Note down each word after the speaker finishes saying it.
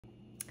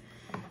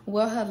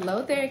Well,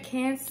 hello there,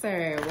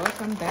 Cancer.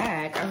 Welcome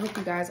back. I hope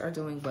you guys are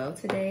doing well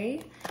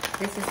today.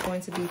 This is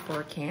going to be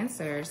for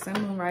Cancer,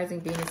 Sun, Moon,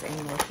 Rising, Venus,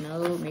 and North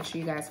Node. Make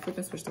sure you guys flip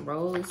and switch the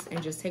roles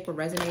and just take what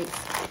resonates.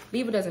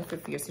 Leave what doesn't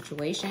fit for your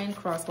situation.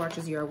 Cross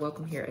watchers, you are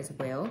welcome here as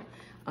well.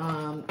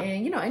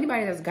 And you know,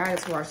 anybody that's guided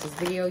to watch this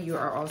video, you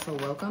are also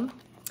welcome.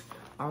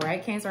 All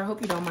right, Cancer, I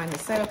hope you don't mind the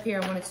setup here.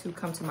 I wanted to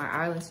come to my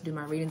island to do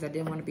my readings. I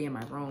didn't want to be in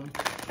my room.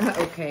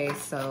 Okay,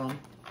 so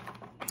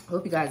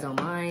hope you guys don't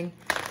mind.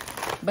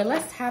 But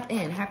let's tap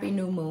in. Happy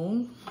new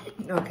moon.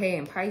 Okay,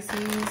 in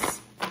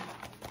Pisces.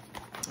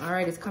 All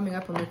right, it's coming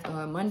up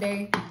on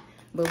Monday,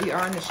 but we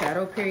are in the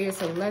shadow period.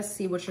 So let's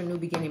see what your new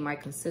beginning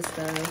might consist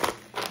of.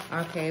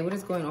 Okay, what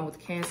is going on with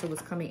Cancer?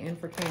 What's coming in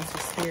for Cancer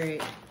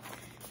spirit?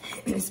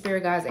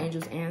 Spirit guides,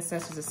 angels,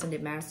 ancestors,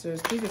 ascended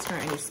masters. Please return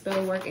any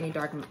spell work, any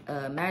dark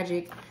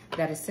magic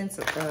that has since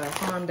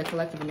harmed the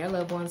collective and their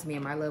loved ones, me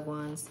and my loved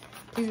ones.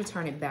 Please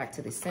return it back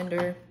to the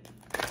sender.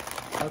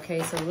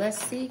 Okay, so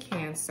let's see,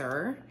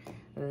 Cancer.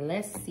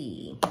 Let's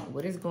see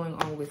what is going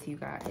on with you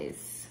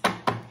guys.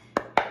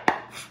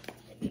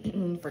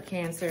 For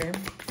Cancer,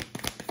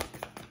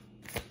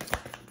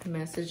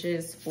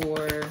 messages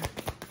for,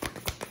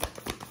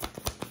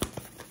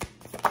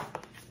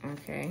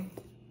 okay,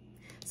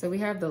 so we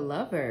have the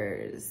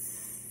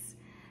Lovers.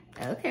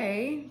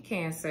 Okay,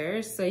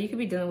 Cancer, so you could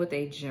be dealing with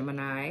a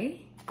Gemini.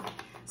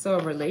 So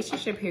a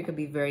relationship here could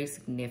be very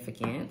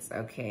significant.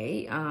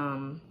 Okay,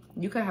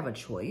 you could have a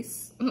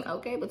choice,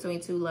 okay, between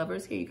two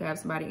lovers here. You could have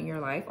somebody in your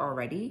life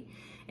already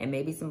and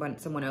maybe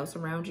someone else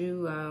around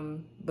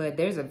you. But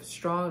there's a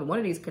strong, one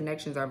of these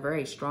connections are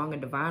very strong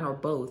and divine, or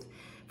both.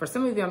 For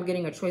some of you, I'm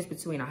getting a choice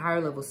between a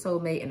higher level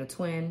soulmate and a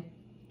twin.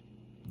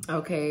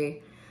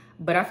 Okay,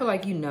 but I feel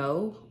like you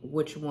know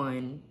which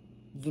one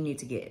you need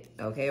to get,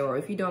 okay? Or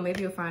if you don't,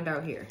 maybe you'll find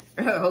out here.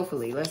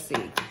 Hopefully, let's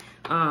see.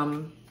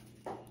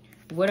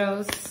 What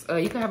else?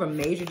 You could have a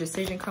major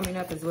decision coming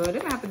up as well. It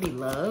doesn't have to be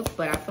love,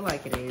 but I feel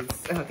like it is.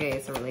 Okay,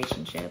 it's a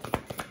relationship.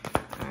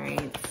 All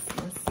right,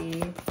 let's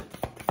see.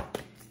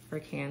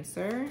 For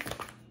Cancer.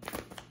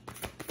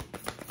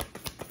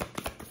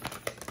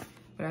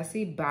 But I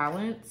see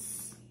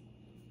balance.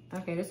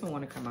 Okay, this one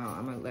want to come out.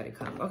 I'm going to let it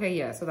come. Okay,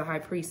 yeah, so the High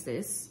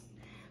Priestess.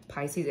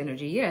 Pisces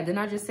energy. Yeah, then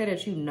I just said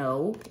that you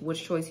know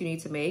which choice you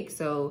need to make.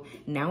 So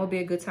now would be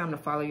a good time to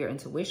follow your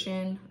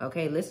intuition.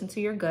 Okay, listen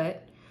to your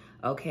gut.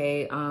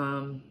 Okay,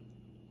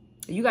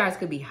 you guys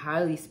could be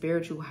highly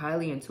spiritual,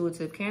 highly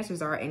intuitive. Cancers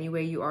are,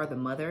 anyway, you are the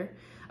mother.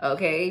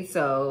 Okay,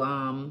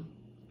 so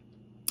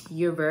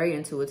you're very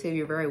intuitive,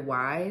 you're very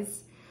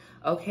wise.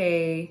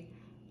 Okay,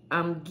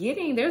 I'm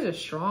getting, there's a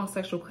strong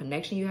sexual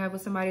connection you have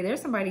with somebody.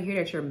 There's somebody here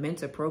that you're meant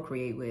to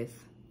procreate with.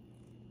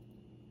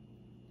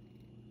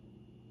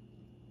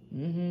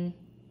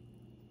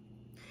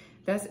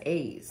 That's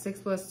 8. 6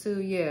 plus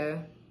 2, yeah.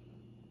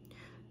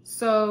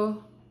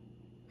 So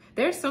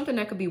there's something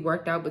that could be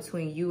worked out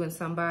between you and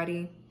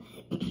somebody.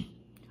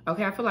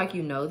 Okay, I feel like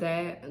you know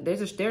that.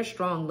 There's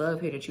strong love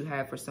here that you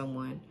have for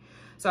someone.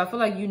 So I feel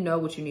like you know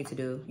what you need to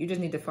do. You just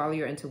need to follow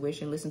your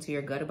intuition, listen to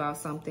your gut about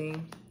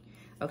something.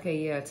 Okay,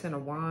 yeah, 10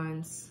 of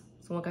Wands.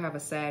 Someone could have a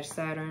Sag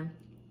Saturn.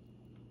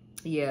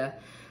 Yeah,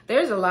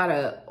 there's a lot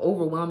of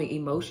overwhelming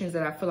emotions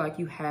that I feel like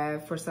you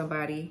have for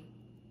somebody,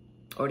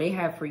 or they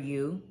have for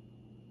you.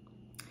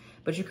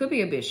 But you could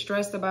be a bit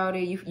stressed about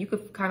it. You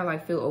could kind of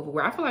like feel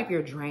overwhelmed. I feel like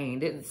you're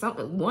drained.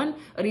 One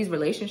of these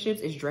relationships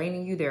is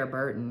draining you. They're a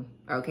burden.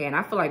 Okay. And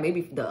I feel like maybe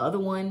the other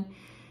one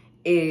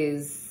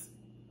is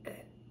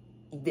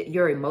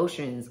your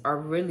emotions are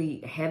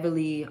really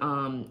heavily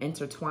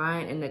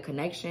intertwined in the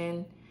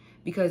connection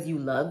because you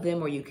love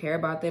them or you care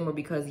about them, or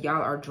because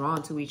y'all are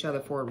drawn to each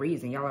other for a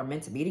reason. Y'all are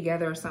meant to be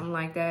together or something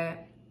like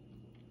that.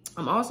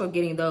 I'm also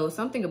getting though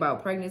something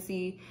about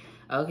pregnancy.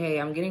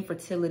 Okay, I'm getting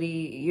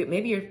fertility.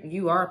 Maybe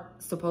you are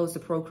supposed to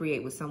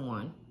procreate with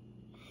someone.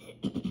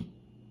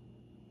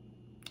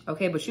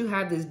 Okay, but you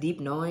have this deep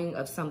knowing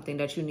of something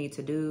that you need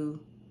to do.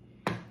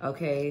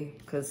 Okay,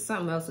 because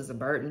something else is a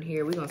burden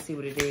here. We're going to see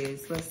what it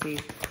is. Let's see.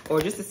 Or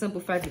just the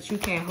simple fact that you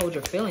can't hold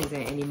your feelings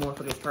in anymore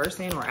for this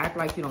person, or act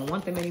like you don't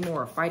want them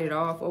anymore, or fight it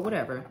off, or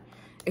whatever.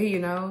 You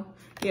know?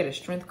 Yeah, the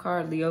Strength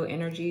card, Leo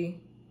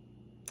energy.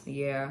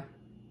 Yeah.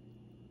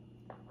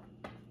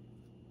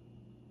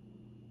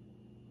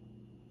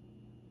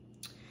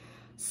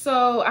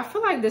 So I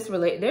feel like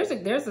there's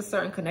a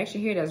certain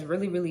connection here that's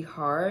really, really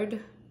hard,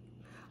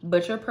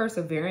 but you're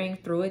persevering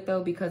through it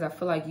though, because I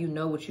feel like you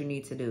know what you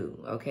need to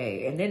do.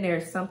 Okay. And then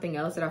there's something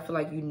else that I feel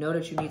like you know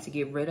that you need to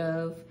get rid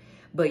of,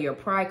 but your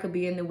pride could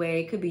be in the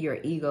way. It could be your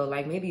ego.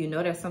 Like maybe you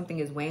know that something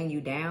is weighing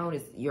you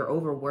down. You're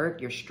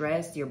overworked, you're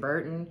stressed, you're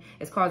burdened.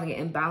 It's causing an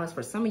imbalance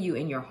for some of you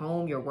in your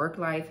home, your work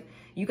life.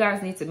 You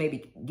guys need to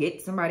maybe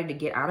get somebody to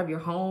get out of your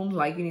home.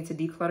 Like you need to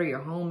declutter your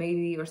home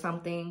maybe or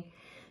something.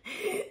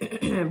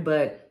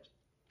 But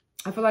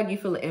I feel like you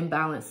feel an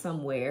imbalance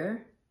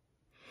somewhere.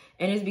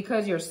 And it's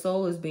because your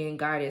soul is being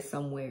guided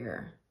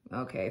somewhere.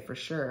 Okay, for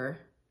sure.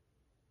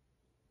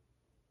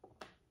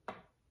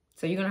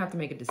 So you're going to have to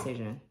make a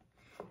decision.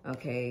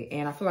 Okay,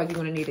 and I feel like you're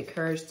going to need the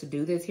courage to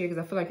do this here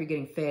because I feel like you're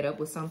getting fed up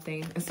with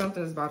something and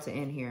something is about to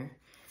end here.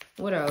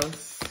 What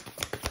else?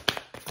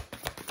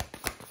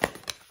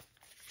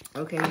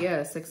 Okay,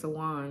 yeah, Six of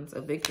Wands,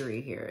 a victory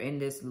here in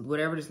this,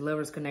 whatever this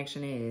lover's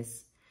connection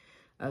is.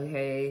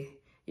 Okay,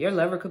 your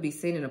lover could be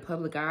seen in a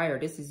public eye, or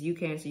this is you,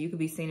 Cancer. You could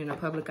be seen in a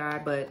public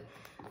eye, but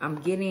I'm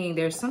getting,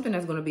 there's something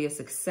that's going to be a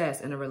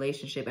success in a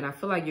relationship. And I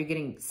feel like you're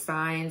getting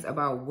signs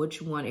about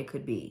which one it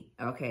could be.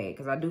 Okay,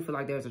 because I do feel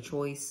like there's a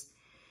choice.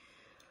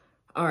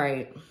 All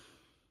right.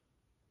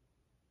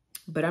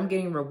 But I'm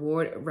getting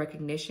reward,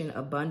 recognition,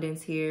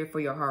 abundance here for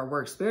your hard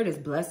work. Spirit is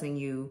blessing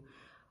you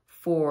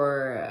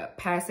for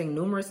passing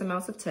numerous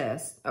amounts of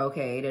tests,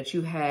 okay, that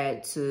you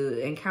had to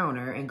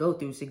encounter and go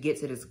through to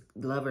get to this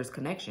lover's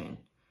connection.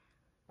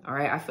 All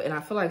right. And I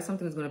feel like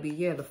something is going to be,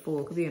 yeah, the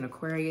Fool. Could be an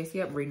Aquarius.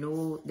 Yep.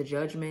 Renewal, the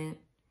Judgment.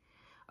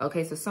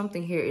 Okay. So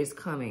something here is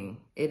coming.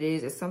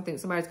 It's something,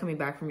 somebody's coming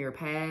back from your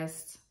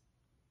past.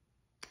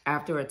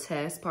 After a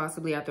test,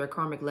 possibly after a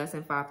karmic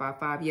lesson,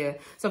 555. Yeah.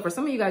 So for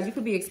some of you guys, you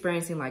could be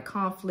experiencing like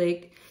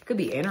conflict. It could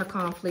be inner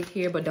conflict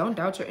here, but don't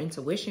doubt your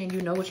intuition.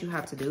 You know what you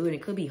have to do, and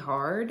it could be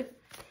hard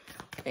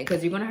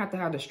because you're going to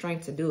have the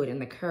strength to do it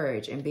and the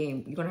courage and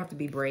you're going to have to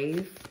be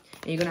brave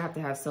and you're going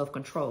to have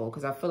self-control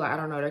because I feel like, I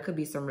don't know, there could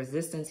be some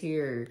resistance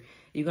here.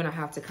 You're going to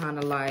have to kind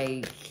of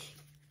like,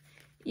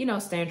 you know,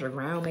 stand your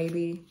ground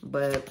maybe,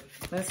 but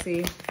let's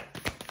see.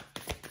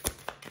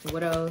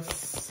 What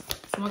else?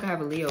 Someone could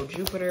have a Leo,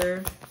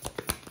 Jupiter.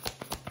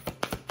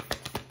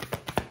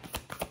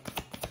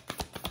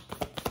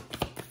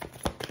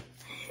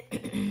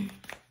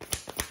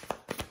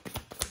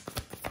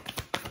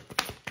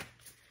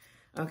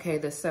 Okay,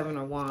 the Seven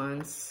of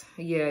Wands.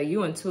 Yeah,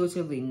 you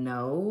intuitively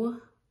know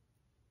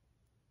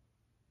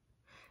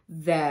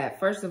that,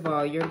 first of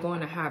all, you're going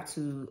to have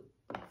to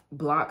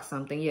block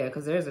something. Yeah,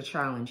 because there's a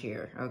challenge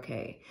here.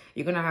 Okay.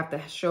 You're going to have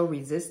to show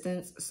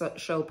resistance,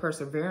 show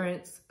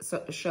perseverance,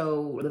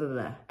 show, blah, blah,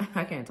 blah.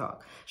 I can't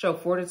talk. Show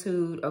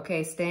fortitude.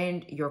 Okay.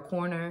 Stand your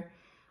corner.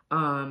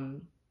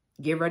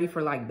 Get ready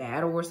for like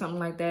battle or something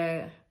like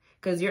that.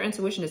 Because your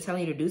intuition is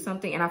telling you to do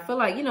something. And I feel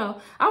like, you know,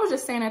 I was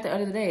just saying that the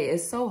other day,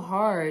 it's so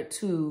hard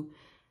to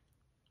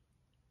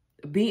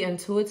be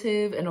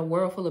intuitive in a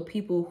world full of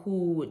people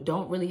who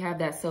don't really have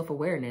that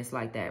self-awareness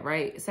like that,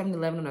 right?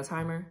 7-11 on a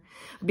timer.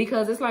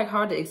 Because it's like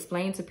hard to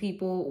explain to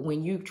people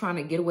when you're trying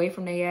to get away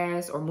from their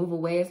ass or move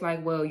away. It's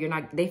like, well,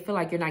 they feel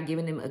like you're not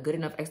giving them a good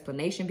enough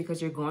explanation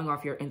because you're going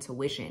off your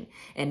intuition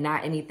and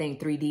not anything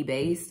 3D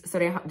based. So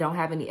they don't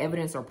have any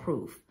evidence or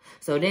proof.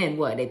 So then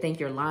what? They think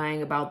you're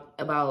lying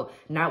about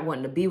not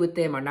wanting to be with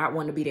them or not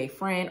wanting to be their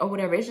friend or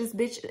whatever. It's just,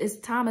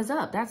 bitch, time is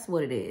up. That's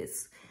what it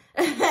is.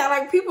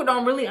 Like, people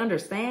don't really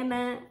understand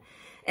that.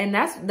 And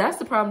that's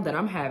the problem that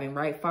I'm having,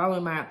 right?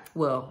 Following my,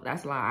 well,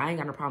 that's a lie. I ain't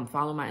got no problem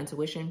following my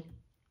intuition.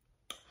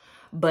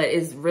 But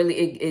it's really,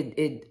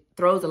 it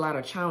throws a lot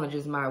of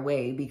challenges my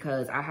way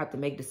because I have to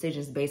make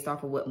decisions based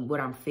off of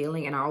what I'm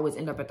feeling. And I always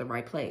end up at the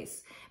right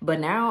place. But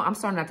now I'm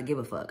starting not to give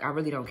a fuck. I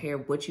really don't care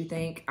what you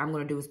think. I'm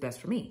going to do what's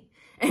best for me.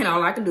 And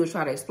all I can do is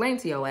try to explain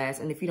to your ass.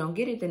 And if you don't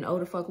get it, then oh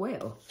the fuck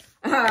well.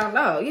 I don't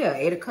know. Yeah,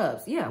 8 of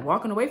Cups. Yeah,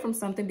 walking away from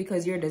something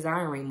because you're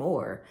desiring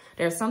more.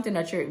 There's something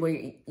that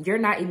you're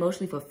not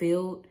emotionally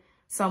fulfilled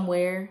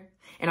somewhere.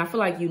 And I feel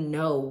like you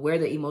know where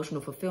the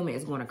emotional fulfillment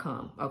is going to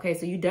come. Okay,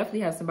 so you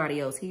definitely have somebody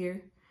else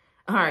here.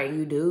 All right,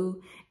 you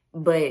do.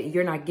 But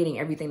you're not getting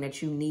everything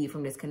that you need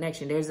from this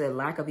connection. There's a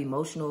lack of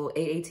emotional,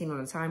 818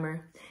 on the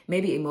timer.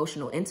 Maybe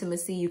emotional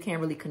intimacy. You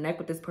can't really connect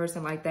with this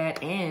person like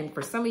that. And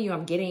for some of you,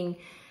 I'm getting...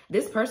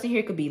 this person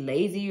here could be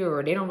lazy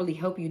or they don't really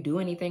help you do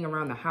anything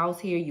around the house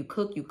here. You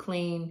cook, you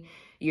clean.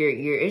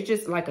 It's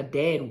just like a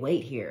dead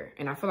weight here.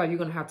 And I feel like you're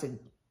going to have to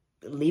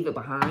leave it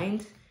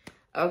behind.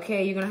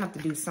 Okay, you're going to have to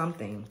do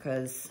something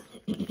because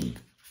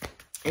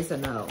it's a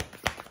no.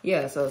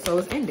 Yeah, so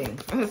it's ending.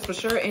 It's for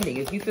sure ending.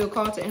 If you feel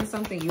called to end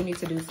something, you need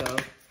to do so.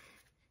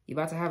 You're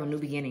about to have a new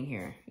beginning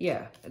here.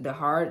 Yeah, the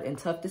hard and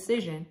tough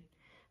decision.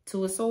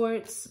 2 of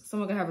Swords.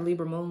 Someone could have a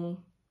Libra moon.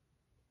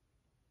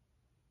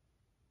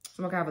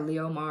 Someone could have a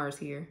Leo Mars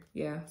here.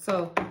 Yeah.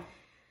 So,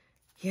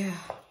 yeah.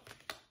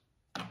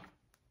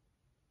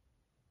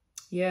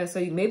 Yeah.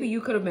 So maybe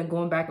you could have been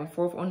going back and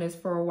forth on this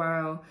for a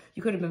while.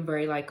 You could have been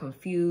very like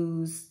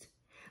confused.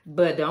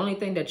 But the only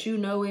thing that you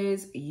know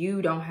is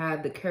you don't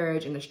have the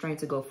courage and the strength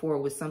to go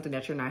forward with something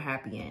that you're not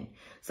happy in.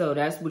 So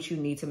that's what you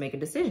need to make a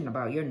decision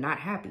about. You're not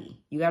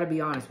happy. You got to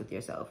be honest with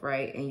yourself,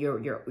 right? And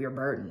you're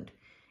burdened.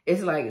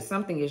 It's like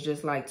something is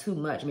just like too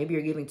much. Maybe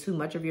you're giving too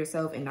much of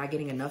yourself and not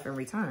getting enough in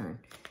return.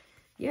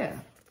 Yeah.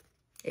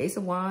 Ace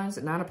of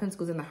Wands, 9 of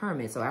Pentacles, and the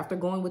Hermit. So after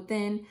going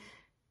within,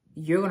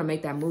 you're going to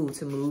make that move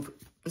to move,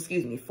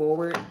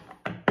 forward.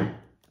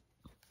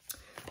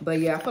 But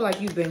yeah, I feel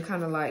like you've been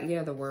kind of like,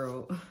 yeah, the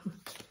World.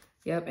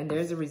 Yep. And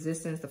there's a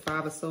resistance, the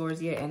 5 of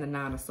Swords. Yeah. And the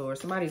 9 of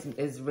Swords. There's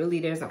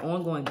an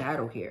ongoing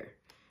battle here.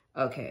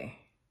 Okay.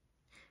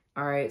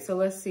 All right. So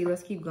let's see.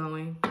 Let's keep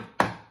going.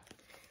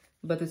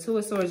 But the 2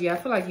 of Swords, yeah, I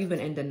feel like you've been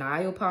in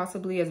denial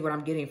possibly is what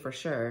I'm getting for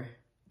sure.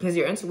 Because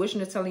your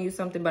intuition is telling you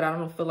something, but I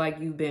don't feel like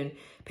you've been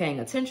paying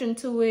attention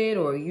to it,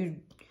 or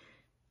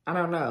I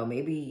don't know,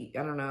 maybe,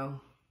 I don't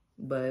know.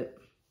 But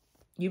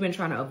you've been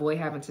trying to avoid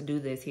having to do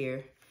this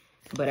here.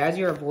 But as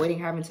you're avoiding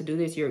having to do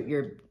this,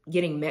 you're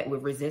getting met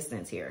with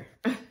resistance here.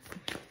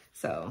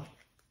 So,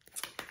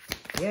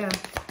 yeah.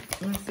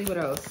 Let's see what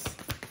else.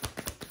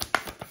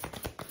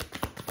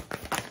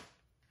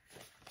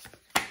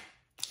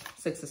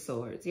 Six of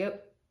Swords.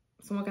 Yep.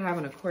 Someone can have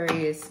an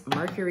Aquarius,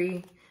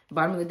 Mercury.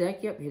 Bottom of the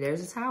deck. Yep.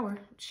 There's a Tower.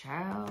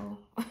 Ciao.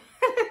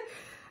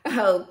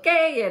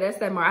 Okay. Yeah, that's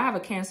that Mars. I have a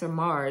Cancer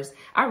Mars.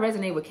 I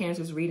resonate with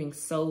Cancer's reading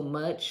so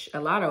much.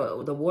 A lot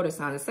of the water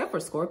signs, except for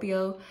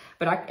Scorpio.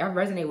 But I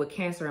resonate with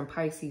Cancer and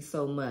Pisces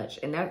so much.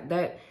 And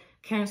that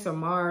Cancer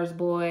Mars,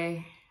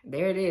 boy,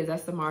 there it is.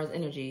 That's the Mars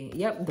energy.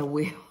 Yep. The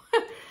wheel.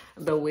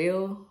 The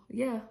wheel.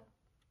 Yeah.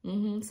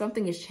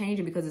 Something is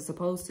changing because it's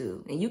supposed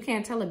to. And you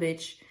can't tell a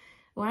bitch.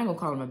 Well, I ain't gonna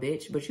call him a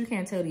bitch, but you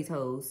can't tell these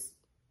hoes.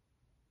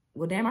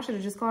 Well, damn, I should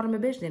have just called him a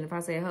bitch then if I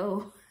say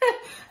hoe.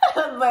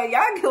 But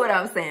y'all get what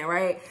I'm saying,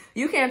 right?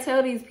 You can't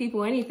tell these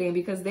people anything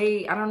because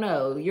I don't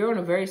know, you're on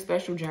a very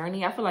special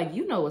journey. I feel like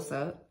you know what's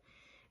up.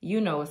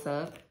 You know what's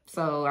up.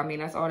 So, I mean,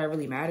 that's all that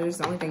really matters.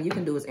 The only thing you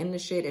can do is end the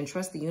shit and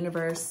trust the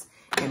universe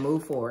and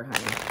move forward,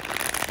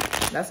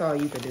 honey. That's all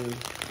you can do.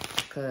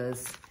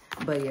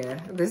 But yeah,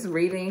 this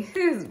reading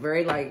is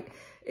very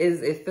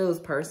it feels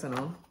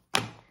personal.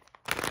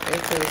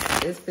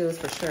 It feels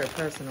for sure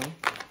personal,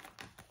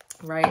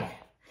 right?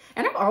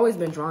 And I've always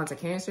been drawn to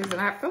Cancers,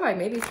 and I feel like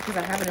maybe it's because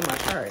I have it in my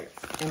chart,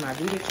 in my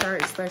Vedic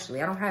chart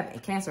especially. I don't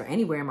have Cancer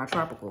anywhere in my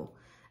tropical,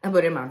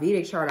 but in my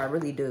Vedic chart, I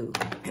really do.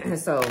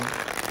 So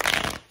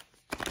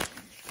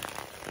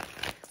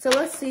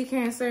let's see,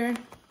 Cancer.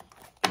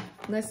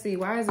 Let's see,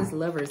 why is this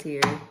Lovers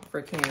here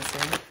for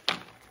Cancer?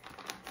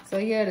 So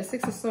yeah, the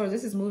Six of Swords,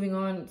 this is moving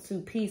on to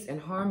peace and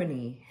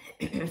harmony,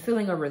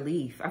 feeling a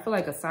relief. I feel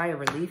like a sigh of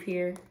relief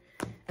here.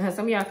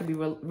 Some of y'all could be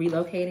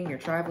relocating, you're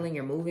traveling,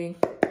 you're moving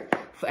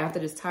after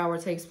this Tower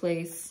takes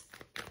place.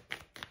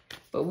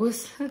 But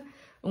what's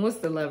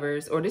the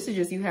Lovers? Or this is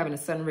just you having a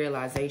sudden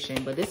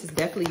realization, but this is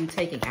definitely you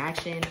taking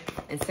action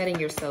and setting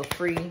yourself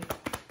free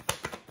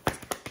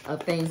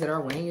of things that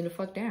are weighing you the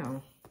fuck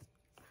down.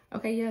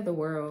 Okay, yeah, the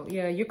World.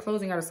 Yeah, you're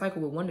closing out a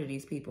cycle with one of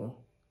these people.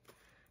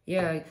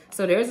 Yeah,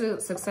 so there's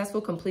a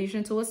successful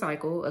completion to a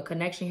cycle, a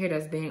connection here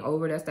that's being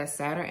over. That's that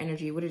Saturn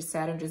energy. What did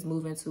Saturn just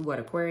move into? What,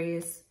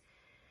 Aquarius?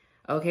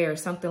 Okay, or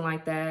something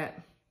like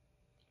that.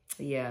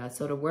 Yeah,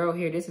 so the World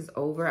here, this is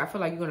over. I feel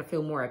like you're going to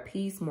feel more at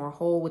peace, more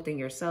whole within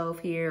yourself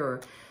here.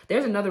 Or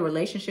there's another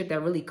relationship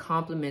that really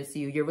complements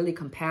you. You're really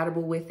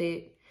compatible with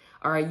it.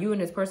 All right, you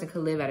and this person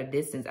could live at a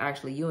distance,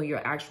 actually. You and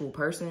your actual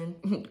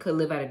person could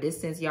live at a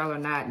distance. Y'all are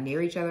not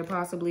near each other,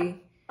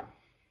 possibly.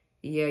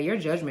 Yeah, your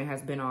judgment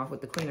has been off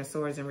with the Queen of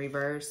Swords in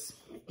reverse.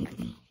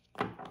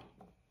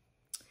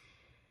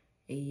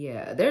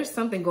 Yeah, there's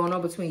something going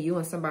on between you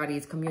and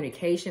somebody's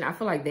communication. I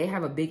feel like they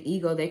have a big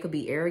ego. They could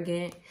be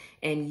arrogant.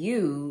 And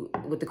you,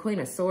 with the Queen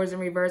of Swords in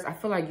reverse, I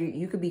feel like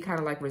you could be kind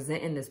of like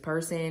resenting this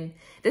person.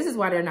 This is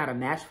why they're not a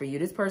match for you.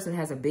 This person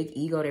has a big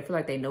ego. They feel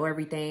like they know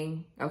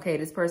everything. Okay,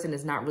 this person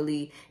is not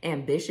really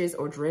ambitious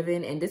or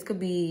driven. And this could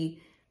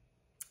be,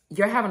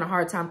 you're having a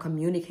hard time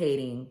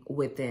communicating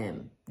with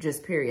them,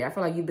 just period. I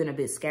feel like you've been a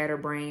bit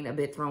scatterbrained, a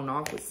bit thrown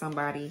off with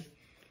somebody.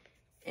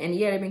 And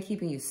yeah, they've been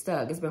keeping you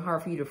stuck. It's been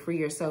hard for you to free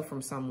yourself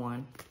from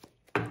someone.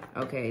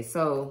 Okay,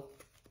 so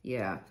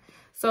yeah.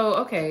 So,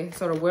 okay,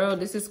 so the World,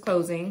 this is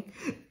closing.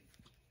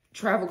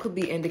 Travel could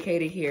be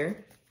indicated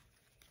here.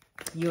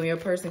 You and your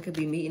person could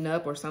be meeting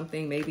up or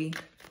something, maybe.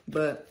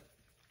 But,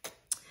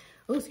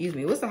 oh, excuse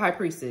me. What's the High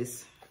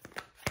Priestess?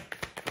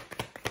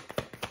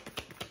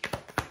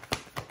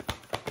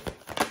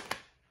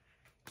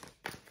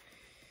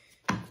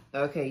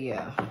 Okay,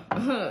 yeah.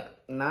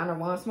 9 of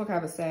Wands. Someone could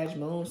have a Sag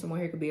moon. Someone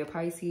here could be a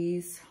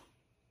Pisces.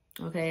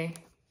 Okay.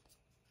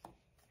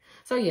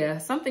 So, yeah,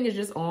 something is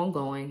just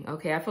ongoing.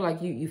 Okay, I feel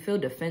like you feel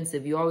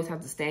defensive. You always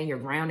have to stand your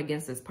ground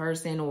against this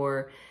person.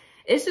 Or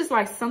it's just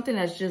like something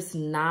that's just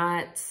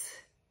not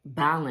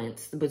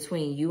balanced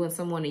between you and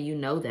someone. And you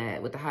know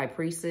that with the High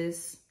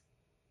Priestess.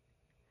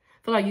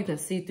 I feel like you can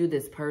see through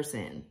this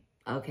person.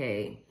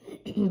 Okay.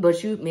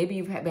 But maybe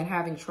you've been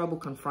having trouble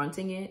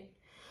confronting it.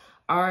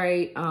 All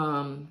right.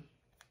 I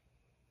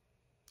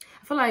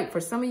feel like for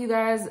some of you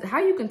guys, how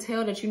you can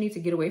tell that you need to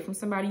get away from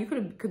somebody, you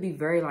could be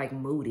very like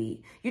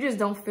moody. You just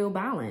don't feel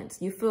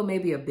balanced. You feel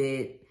maybe a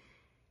bit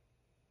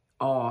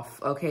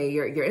off. Okay.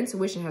 Your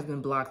intuition has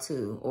been blocked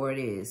too, or it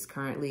is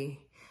currently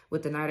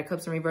with the Knight of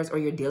Cups in reverse, or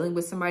you're dealing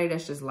with somebody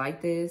that's just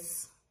like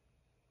this.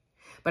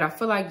 But I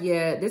feel like,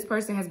 yeah, this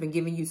person has been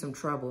giving you some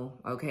trouble.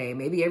 Okay.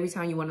 Maybe every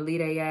time you want to leave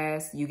their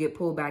ass, you get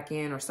pulled back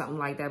in or something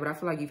like that. But I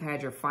feel like you've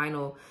had your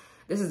final.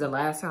 This is the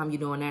last time you're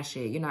doing that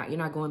shit. You're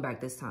not going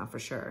back this time for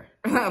sure.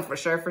 For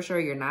sure,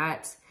 you're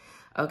not.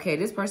 Okay,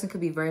 this person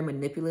could be very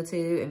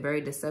manipulative and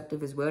very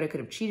deceptive as well. They could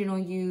have cheated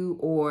on you,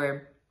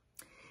 or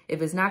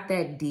if it's not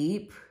that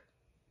deep,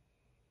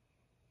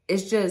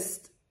 it's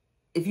just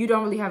if you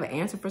don't really have an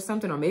answer for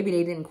something, or maybe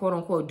they didn't quote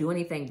unquote do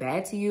anything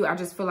bad to you, I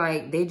just feel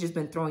like they've just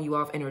been throwing you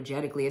off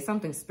energetically. It's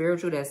something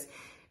spiritual that's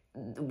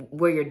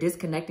where you're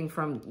disconnecting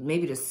from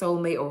maybe the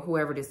soulmate or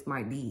whoever this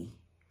might be.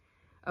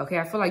 Okay,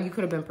 I feel like you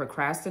could have been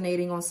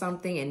procrastinating on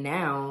something, and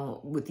now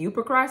with you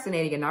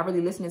procrastinating and not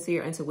really listening to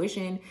your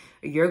intuition,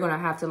 you're going to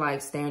have to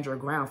like stand your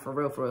ground for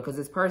real, because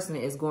this person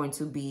is going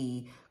to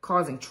be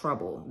causing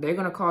trouble. They're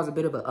going to cause a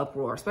bit of an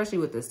uproar, especially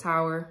with this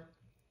Tower.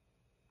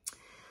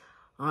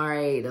 All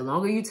right, the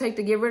longer you take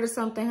to get rid of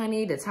something,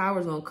 honey, the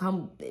Tower's going to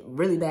come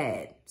really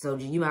bad. So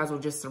you might as well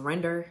just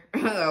surrender,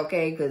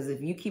 okay? Because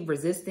if you keep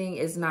resisting,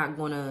 it's not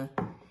going to,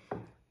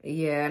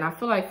 yeah, and I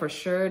feel like for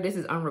sure this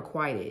is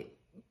unrequited.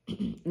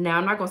 Now,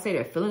 I'm not going to say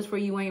that feelings for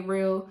you ain't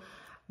real,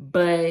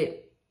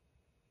 but,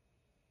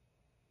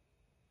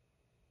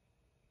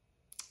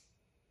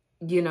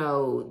 you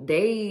know,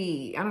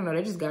 I don't know,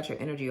 they just got your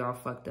energy all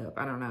fucked up.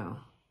 I don't know.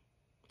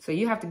 So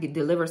you have to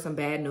deliver some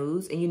bad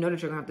news, and you know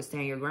that you're going to have to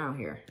stand your ground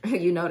here.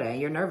 You know that, and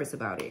you're nervous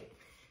about it.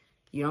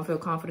 You don't feel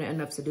confident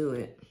enough to do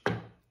it.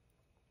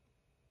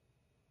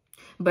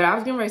 But I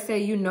was getting ready to say,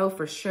 you know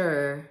for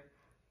sure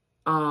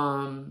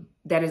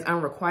that is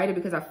unrequited,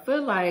 because I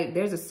feel like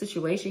there's a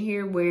situation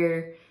here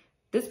where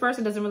this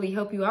person doesn't really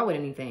help you out with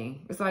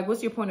anything. It's like,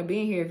 what's your point of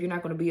being here if you're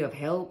not going to be of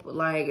help?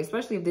 Like,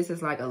 especially if this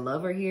is like a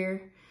lover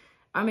here.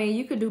 I mean,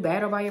 you could do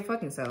battle by your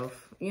fucking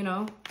self, you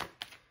know?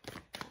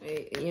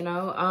 You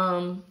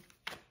know,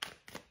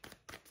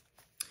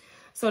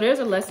 so there's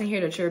a lesson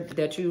here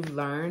that you've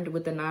learned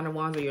with the Nine of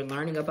Wands, or you're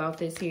learning about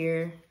this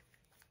here,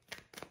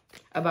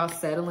 about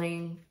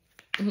settling.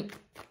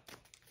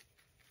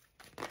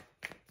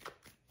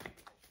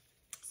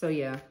 So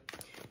yeah,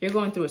 you're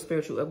going through a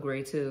spiritual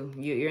upgrade too.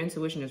 Your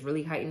intuition is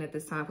really heightened at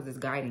this time because it's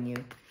guiding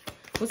you.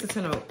 What's the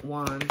Ten of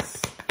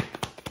Wands?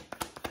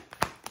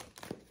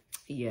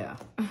 Yeah.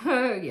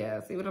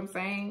 Yeah, see what I'm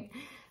saying?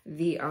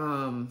 The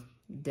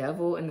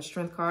Devil and the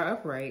Strength card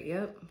upright.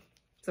 Yep.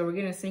 So we're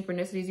getting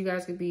synchronicities. You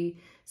guys could be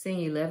seeing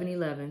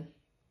 11-11.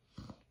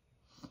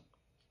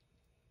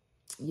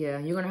 Yeah,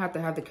 you're going to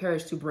have the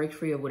courage to break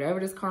free of whatever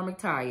this karmic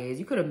tie is.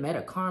 You could have met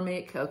a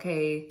karmic,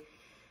 okay?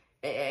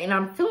 And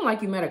I'm feeling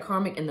like you met a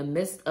karmic in the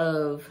midst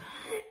of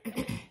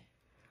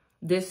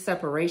this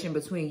separation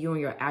between you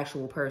and your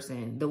actual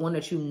person. The one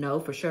that you know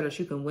for sure that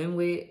you can win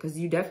with, because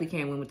you definitely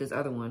can't win with this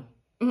other one.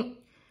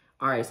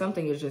 All right,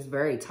 something is just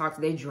very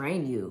toxic. They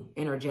drain you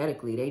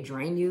energetically. They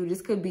drain you.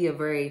 This could be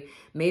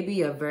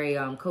maybe a very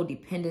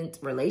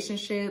codependent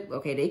relationship.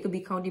 Okay, they could be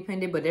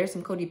codependent, but there's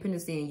some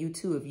codependency in you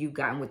too if you've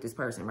gotten with this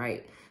person,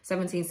 right?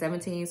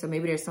 17-17, so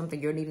maybe there's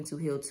something you're needing to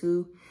heal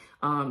too.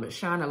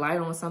 Shine a light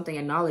on something,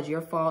 acknowledge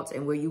your faults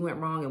and where you went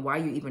wrong and why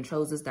you even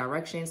chose this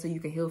direction so you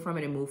can heal from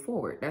it and move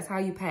forward. That's how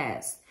you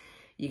pass.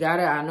 You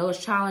gotta, I know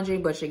it's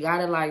challenging, but you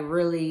gotta like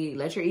really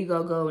let your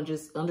ego go and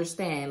just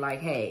understand like,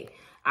 hey,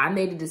 I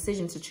made a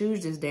decision to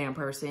choose this damn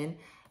person.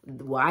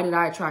 Why did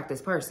I attract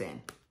this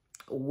person?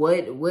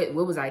 What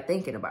was I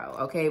thinking about?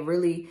 Okay,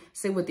 really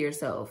sit with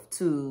yourself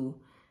to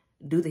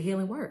do the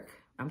healing work.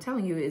 I'm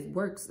telling you, it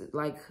works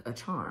like a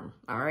charm.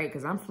 All right,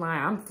 because I'm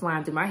flying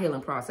through my healing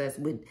process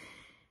with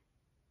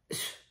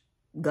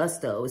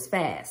gusto. It's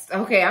fast.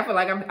 Okay, I feel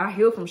like I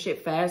heal from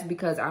shit fast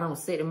because I don't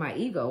sit in my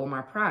ego or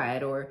my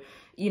pride, or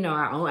you know,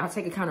 I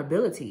take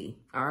accountability.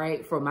 All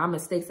right, for my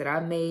mistakes that I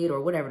made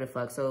or whatever the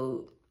fuck.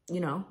 So you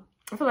know,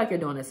 I feel like you're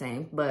doing the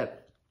same,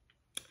 but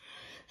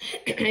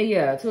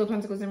yeah, Two of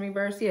Pentacles in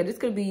reverse. Yeah, this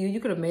could be you. You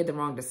could have made the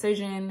wrong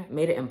decision,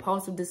 made an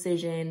impulsive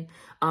decision.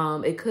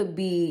 It could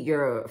be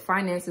your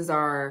finances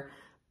are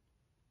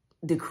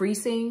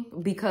decreasing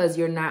because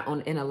you're not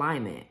in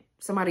alignment.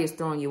 Somebody is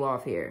throwing you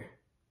off here.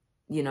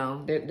 You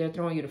know, they're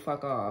throwing you the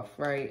fuck off,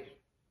 right?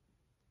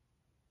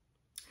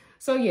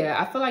 So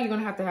yeah, I feel like you're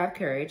going to have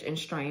courage and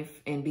strength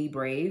and be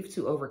brave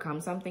to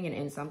overcome something and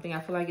end something. I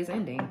feel like it's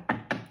ending.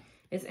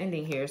 It's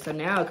ending here. So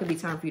now it could be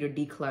time for you to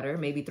declutter,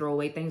 maybe throw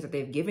away things that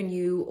they've given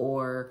you,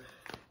 or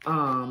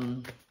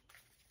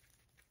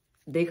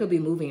they could be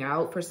moving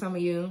out for some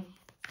of you.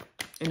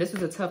 And this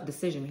is a tough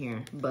decision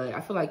here, but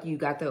I feel like you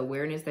got the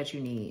awareness that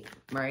you need,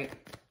 right?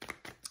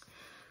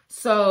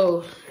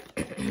 So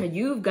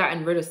you've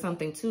gotten rid of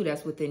something too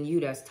that's within you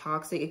that's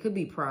toxic. It could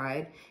be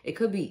pride. It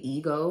could be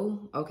ego.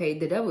 Okay,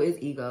 the devil is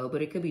ego,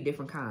 but it could be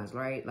different kinds,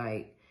 right?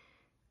 Like,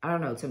 I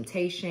don't know,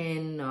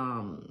 temptation,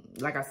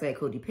 like I said,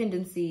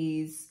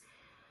 codependencies,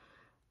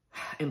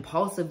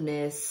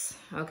 impulsiveness.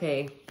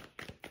 Okay.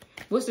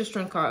 What's the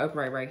Strength card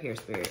upright right here,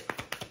 Spirit?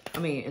 I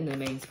mean, in the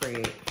main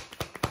spread.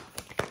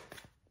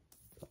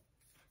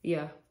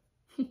 Yeah.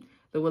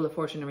 The Wheel of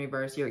Fortune in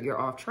reverse.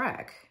 You're off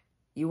track.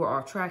 You were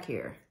off track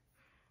here.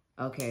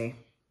 Okay.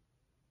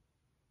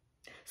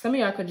 Some of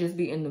y'all could just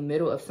be in the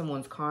middle of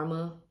someone's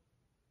karma.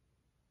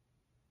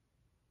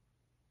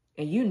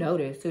 And you know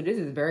this, so this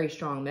is a very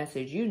strong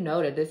message. You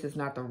know that this is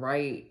not the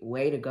right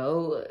way to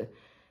go.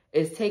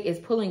 It's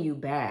pulling you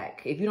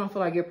back. If you don't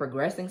feel like you're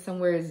progressing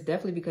somewhere, it's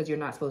definitely because you're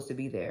not supposed to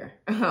be there.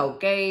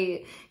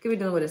 Okay? Could be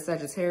dealing with a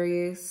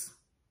Sagittarius.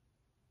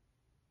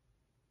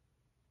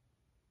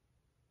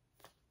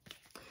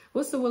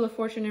 What's the Wheel of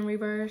Fortune in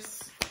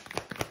reverse?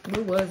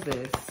 Who was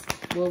this?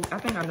 Well, I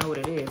think I know what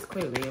it is,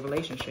 clearly, a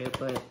relationship,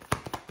 but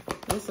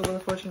what's the Wheel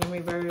of Fortune in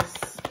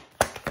reverse?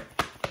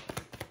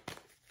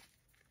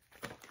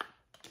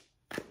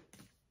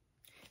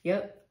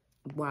 Yep.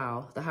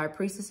 Wow. The High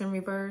Priestess in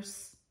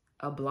reverse,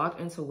 a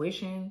blocked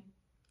intuition,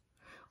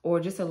 or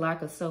just a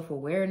lack of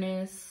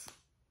self-awareness.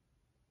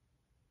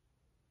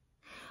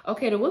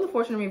 Okay, the Wheel of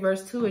Fortune in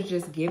reverse, too, is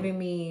just giving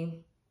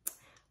me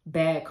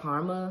bad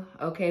karma,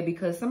 okay,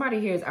 because somebody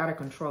here is out of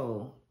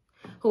control.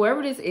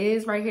 Whoever this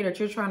is right here that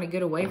you're trying to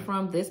get away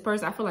from, this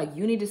person, I feel like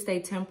you need to stay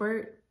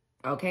tempered,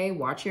 okay?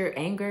 Watch your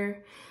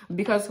anger,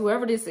 because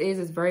whoever this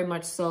is very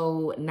much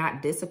so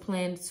not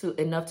disciplined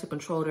enough to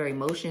control their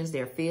emotions,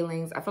 their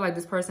feelings. I feel like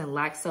this person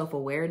lacks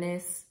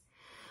self-awareness,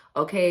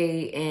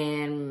 okay?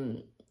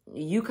 And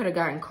you could have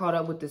gotten caught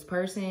up with this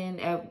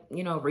person at,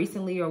 you know,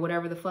 recently or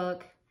whatever the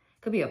fuck.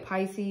 Could be a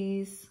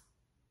Pisces.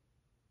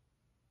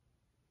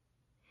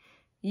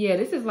 Yeah,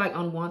 this is like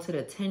unwanted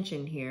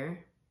attention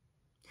here.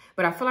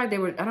 But I feel like they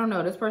were, I don't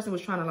know, this person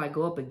was trying to like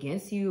go up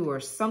against you or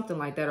something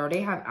like that. Or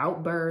they have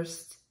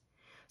outbursts.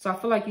 So I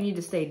feel like you need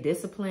to stay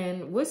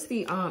disciplined. What's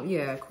the,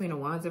 yeah, Queen of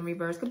Wands in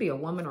reverse. Could be a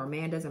woman or a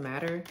man, doesn't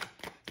matter.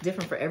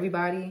 Different for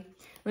everybody.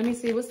 Let me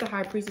see, what's the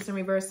High Priestess in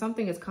reverse?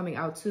 Something is coming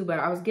out too, but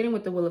I was getting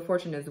with the Wheel of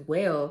Fortune as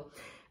well.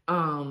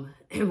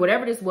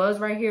 Whatever this was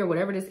right here,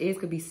 whatever this is,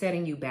 could be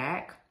setting you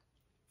back.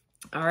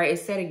 All right,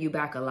 it's setting you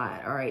back a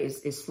lot. All right,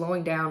 it's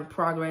slowing down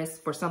progress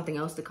for something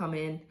else to come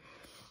in.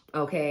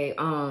 Okay,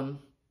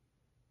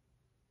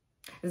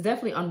 it's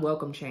definitely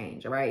unwelcome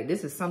change. All right,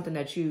 this is something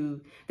that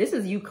this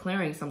is you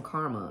clearing some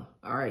karma.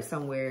 All right,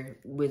 somewhere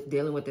with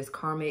dealing with this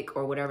karmic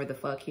or whatever the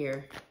fuck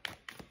here.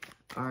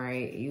 All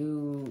right,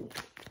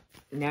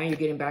 now you're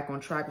getting back on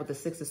track with the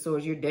Six of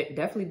Swords. You're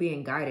definitely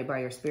being guided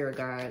by your spirit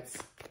guides.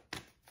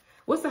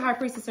 What's the High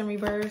Priestess in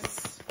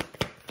reverse?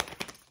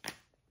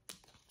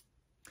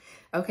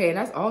 Okay, and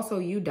that's also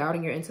you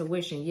doubting your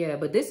intuition. Yeah,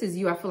 but this is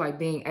you, I feel like,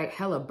 being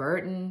hella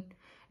burdened,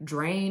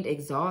 drained,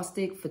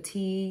 exhausted,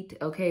 fatigued.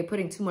 Okay,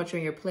 putting too much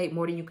on your plate,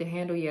 more than you can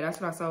handle. Yeah,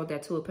 that's what I saw with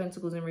that Two of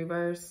Pentacles in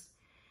reverse.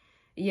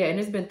 Yeah, and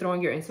it's been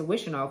throwing your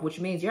intuition off, which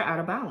means you're out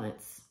of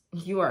balance.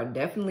 You are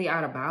definitely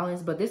out of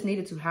balance, but this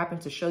needed to happen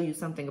to show you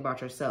something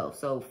about yourself.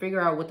 So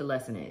figure out what the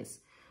lesson is.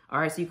 All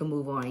right, so you can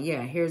move on.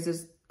 Yeah, here's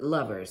this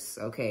Lovers.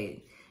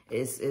 Okay,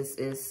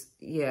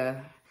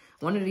 yeah,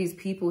 one of these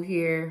people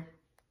here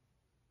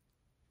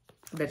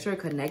that you're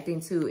connecting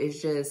to is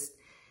just,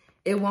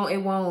 they're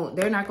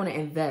not going to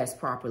invest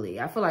properly.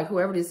 I feel like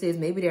whoever this is,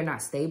 maybe they're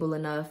not stable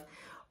enough,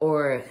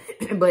 or,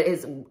 but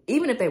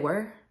even if they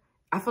were,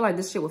 I feel like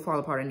this shit would fall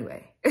apart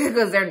anyway,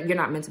 because you're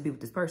not meant to be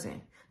with this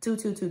person. 2,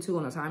 2, 2, 2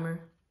 on a timer.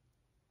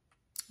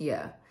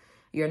 Yeah,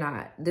 you're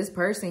not. This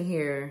person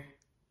here,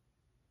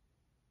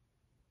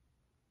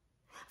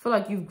 I feel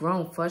like you've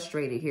grown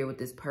frustrated here with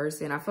this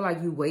person. I feel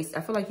like you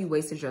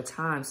wasted your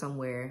time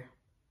somewhere.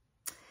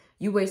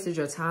 You wasted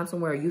your time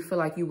somewhere. You feel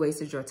like you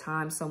wasted your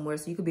time somewhere.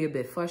 So you could be a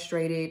bit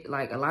frustrated,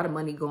 like a lot of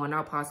money going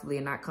out possibly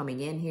and not coming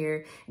in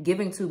here,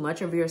 giving too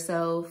much of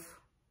yourself.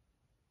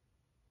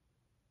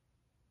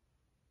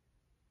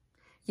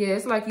 Yeah,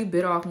 it's like you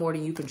bit off more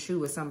than you can chew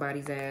with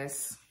somebody's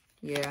ass.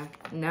 Yeah,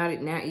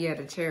 yeah,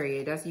 the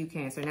Chariot, that's you,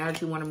 Cancer. Now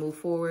that you want to move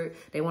forward,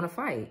 they want to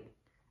fight.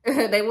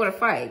 They want to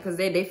fight because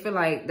they feel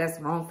like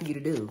that's wrong for you to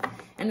do.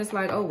 And it's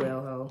like, oh,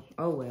 well, ho.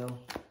 Oh, well.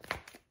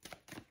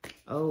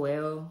 Oh,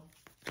 well.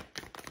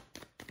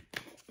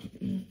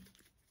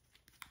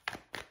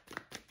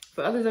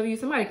 For others of you,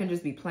 somebody can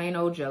just be plain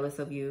old jealous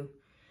of you.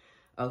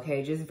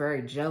 Okay, just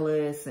very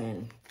jealous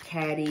and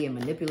catty and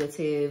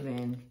manipulative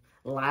and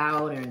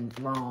loud and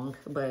wrong.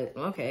 But,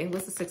 okay,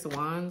 what's the Six of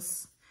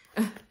Wands?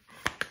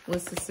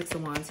 What's the Six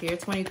of Wands here?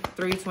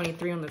 23,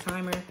 23 on the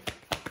timer.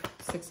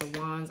 Six of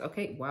Wands.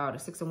 Okay, wow, the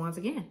Six of Wands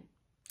again.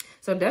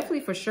 So definitely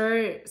for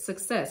sure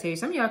success here.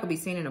 Some of y'all could be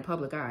seen in a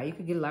public eye. You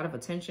could get a lot of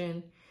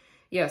attention.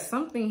 Yeah,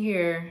 something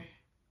here.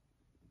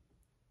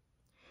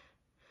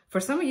 For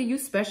some of you, you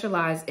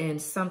specialize in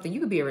something. You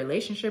could be a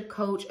relationship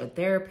coach, a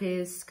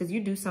therapist, because you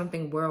do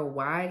something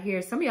worldwide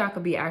here. Some of y'all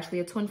could be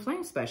actually a twin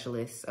flame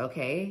specialist,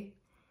 okay?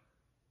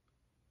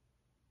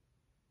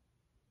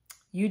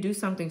 You do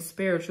something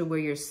spiritual where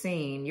you're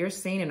seen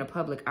in a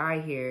public eye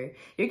here.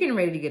 You're getting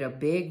ready to get a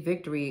big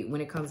victory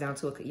when it comes down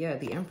to, yeah,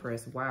 the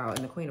Empress. Wow, and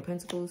the Queen of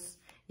Pentacles.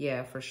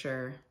 Yeah, for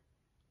sure.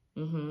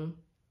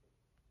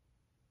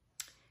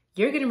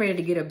 You're getting ready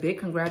to get a big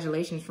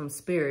congratulations from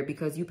Spirit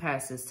because you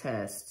passed this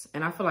test.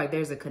 And I feel like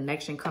there's a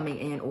connection coming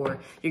in, or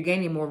you're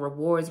gaining more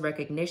rewards,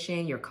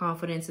 recognition. Your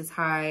confidence is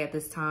high at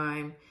this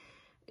time.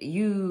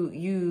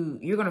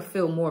 You're going to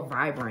feel more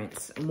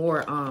vibrant,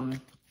 more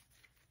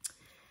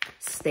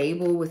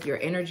stable with your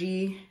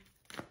energy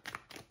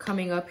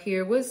coming up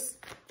here. What's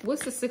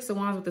the Six of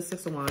Wands with the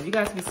Six of Wands? You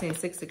guys be saying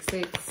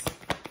 666.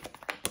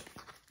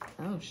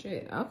 Oh,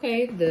 shit.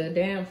 Okay, the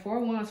damn Four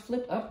of Wands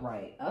flipped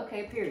upright.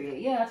 Okay,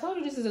 period. Yeah, I told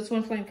you this is a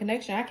twin flame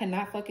connection. I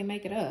cannot fucking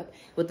make it up.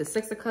 With the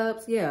Six of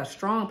Cups, yeah, a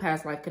strong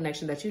past life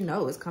connection that you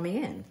know is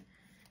coming in.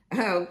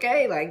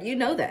 Okay, like, you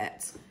know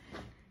that.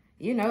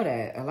 You know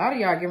that. A lot of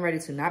y'all are getting ready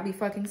to not be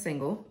fucking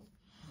single.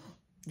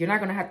 You're not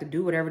going to have to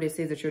do whatever this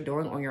is that you're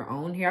doing on your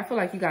own here. I feel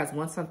like you guys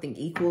want something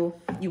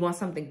equal. You want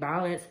something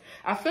balanced.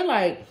 I feel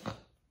like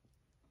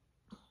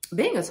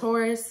being a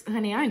Taurus,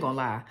 honey, I ain't going to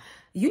lie.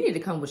 You need to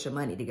come with your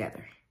money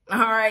together. All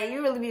right?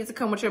 You really need to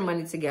come with your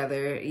money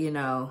together, you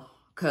know,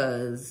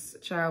 because,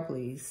 child,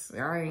 please.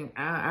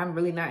 I'm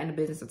really not in the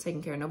business of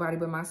taking care of nobody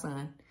but my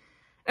son.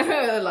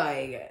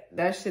 Like,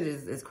 that shit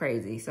is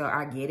crazy. So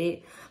I get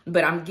it.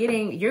 But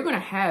you're going to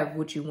have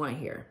what you want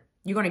here.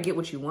 You're going to get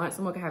what you want.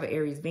 Someone can have an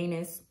Aries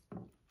Venus.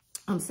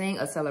 I'm saying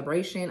a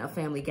celebration, a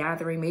family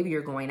gathering. Maybe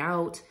you're going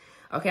out.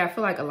 Okay, I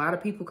feel like a lot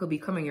of people could be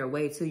coming your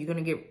way too. You're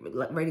going to get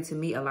ready to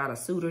meet a lot of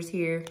suitors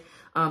here.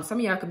 Some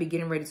of y'all could be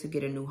getting ready to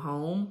get a new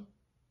home.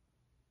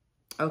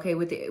 Okay,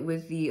 with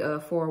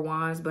the Four of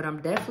Wands. But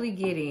I'm definitely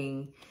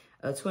getting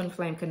a twin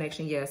flame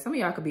connection. Yeah, some of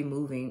y'all could be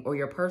moving, or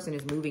your person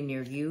is moving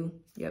near you.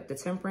 Yep, the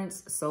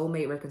Temperance,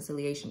 soulmate,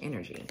 reconciliation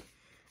energy.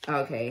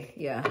 Okay,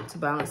 yeah, to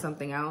balance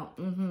something out.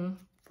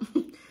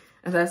 And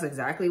that's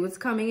exactly what's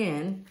coming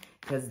in,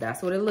 because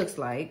that's what it looks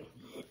like.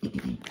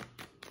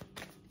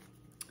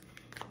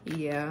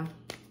 Yeah.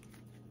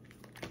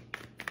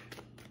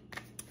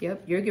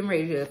 Yep, you're getting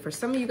ready to, for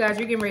some of you guys,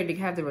 you're getting ready to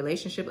have the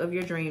relationship of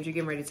your dreams. You're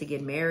getting ready to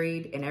get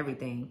married and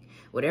everything.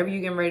 Whatever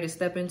you're getting ready to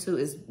step into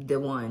is the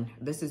one.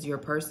 This is your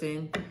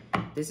person.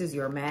 This is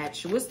your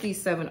match. What's the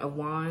Seven of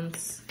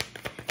Wands?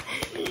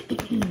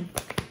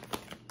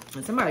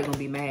 And somebody gonna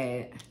be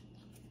mad.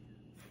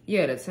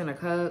 Yeah, the Ten of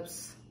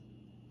Cups.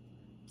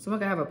 Someone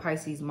can have a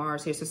Pisces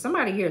Mars here. So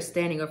somebody here is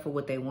standing up for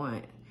what they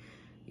want.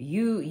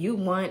 You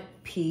want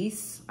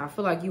peace. I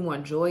feel like you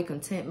want joy,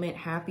 contentment,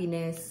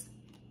 happiness.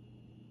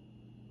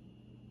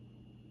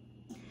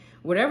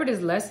 Whatever this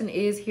lesson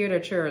is here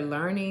that you're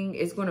learning,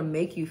 is going to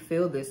make you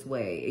feel this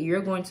way.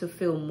 You're going to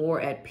feel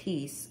more at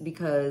peace,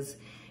 because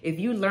if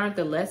you learned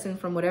the lesson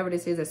from whatever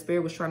this is that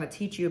Spirit was trying to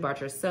teach you about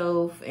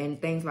yourself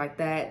and things like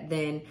that,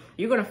 then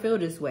you're going to feel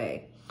this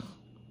way.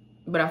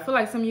 But I feel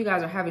like some of you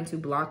guys are having to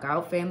block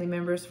out family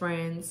members,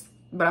 friends.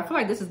 But I feel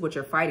like this is what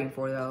you're fighting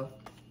for, though.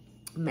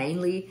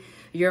 Mainly,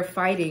 you're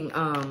fighting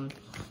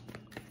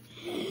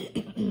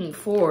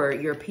for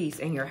your peace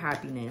and your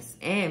happiness,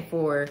 and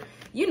for,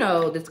 you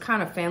know, this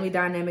kind of family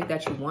dynamic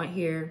that you want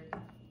here.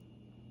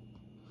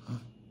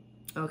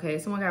 Okay,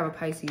 someone can have a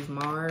Pisces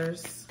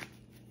Mars.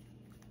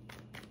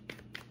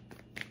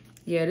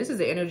 Yeah, this is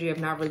the energy of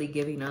not really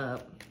giving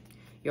up.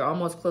 You're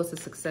almost close to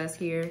success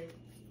here.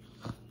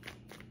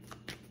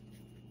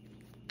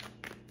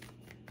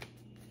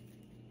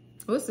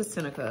 What's this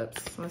Ten of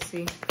Cups? Let's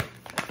see.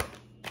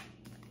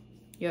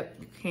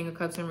 Yep, King of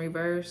Cups in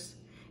reverse.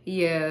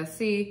 Yeah,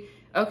 see,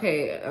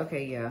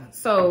 okay, yeah.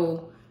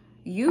 So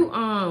you,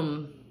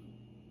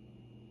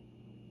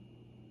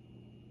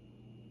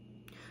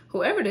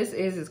 whoever this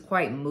is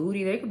quite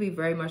moody. They could be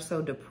very much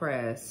so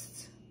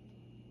depressed.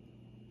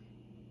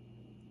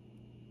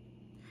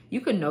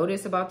 You could know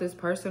this about this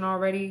person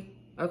already.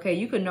 Okay,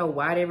 you could know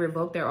why they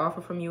revoked their offer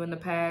from you in the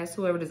past.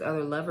 Whoever this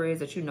other lover is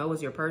that you know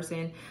is your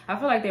person. I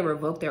feel like they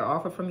revoked their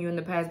offer from you in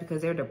the past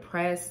because they're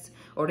depressed.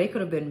 Or they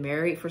could have been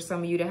married for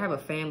some of you. They have a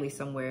family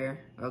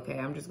somewhere. Okay,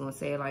 I'm just going to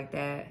say it like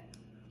that.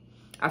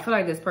 I feel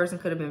like this person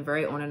could have been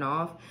very on and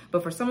off.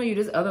 But for some of you,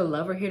 this other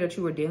lover here that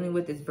you were dealing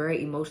with is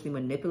very emotionally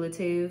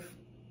manipulative.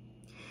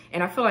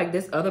 And I feel like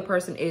this other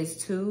person is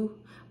too.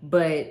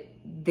 But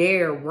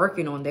they're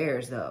working on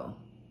theirs, though.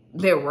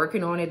 They're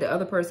working on it. The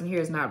other person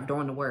here is not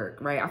doing the work,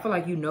 right? I feel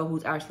like you know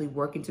who's actually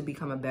working to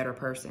become a better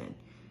person,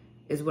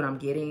 is what I'm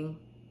getting.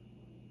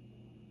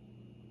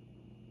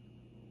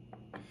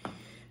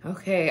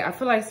 Okay, I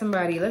feel like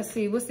somebody, let's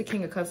see, what's the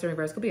King of Cups in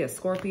reverse? Could be a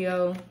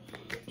Scorpio.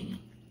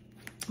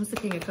 What's the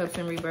King of Cups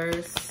in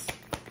reverse?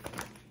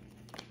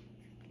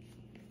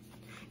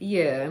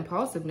 Yeah,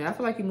 impulsive. Now, I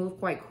feel like you move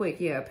quite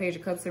quick. Yeah, Page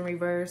of Cups in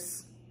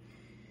reverse.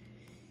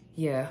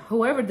 Yeah,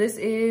 whoever this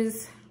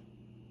is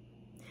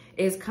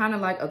kind of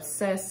like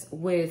obsessed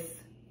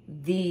with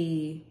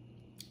the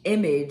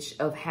image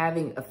of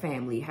having a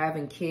family,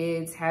 having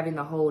kids, having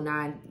the whole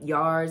 9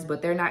 yards,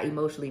 but they're not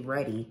emotionally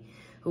ready.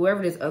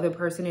 Whoever this other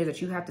person is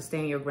that you have to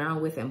stand your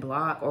ground with and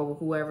block, or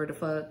whoever the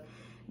fuck,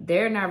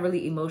 they're not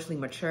really emotionally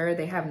mature.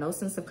 They have no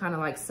sense of kind of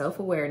like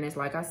self-awareness,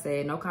 like I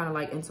said, no kind of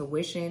like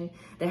intuition.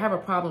 They have a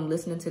problem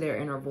listening to their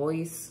inner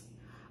voice.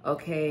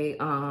 Okay,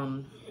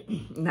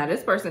 now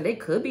this person, they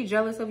could be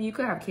jealous of you. You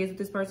could have kids with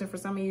this person for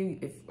some of you,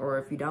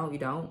 if you don't, you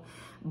don't.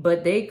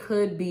 But they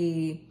could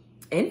be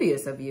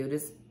envious of you.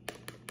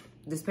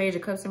 This Page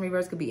of Cups in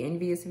reverse could be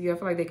envious of you. I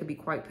feel like they could be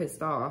quite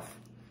pissed off.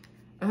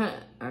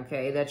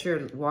 Okay, that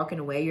you're walking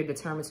away. You're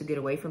determined to get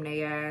away from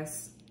their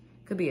ass.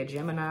 Could be a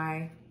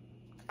Gemini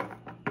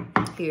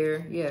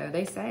here. Yeah,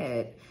 they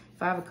sad.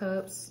 5 of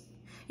Cups.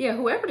 Yeah,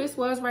 whoever this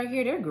was right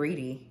here, they're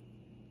greedy.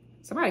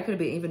 Somebody could have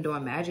been even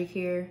doing magic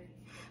here.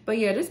 But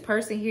yeah, this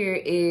person here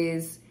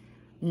is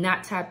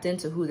not tapped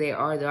into who they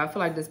are, though. I feel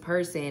like this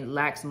person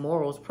lacks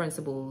morals,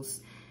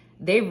 principles.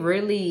 They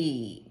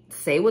really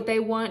say what they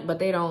want, but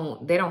they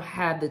don't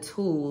have the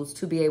tools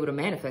to be able to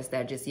manifest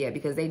that just yet,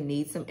 because they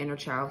need some inner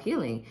child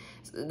healing.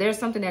 So there's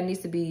something that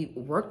needs to be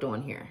worked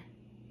on here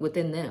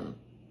within them.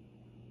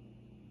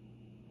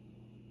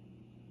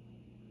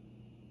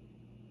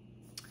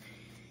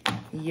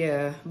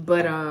 Yeah,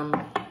 but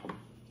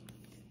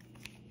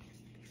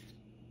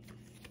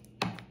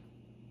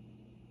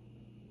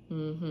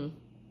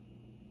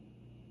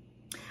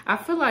I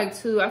feel like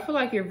too, I feel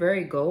like you're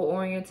very goal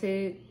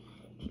oriented.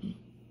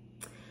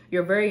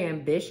 You're very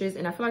ambitious,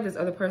 and I feel like this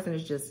other person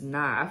is just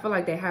not. I feel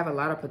like they have a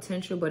lot of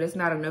potential, but it's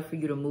not enough for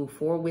you to move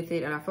forward with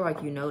it, and I feel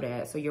like you know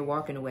that. So you're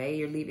walking away,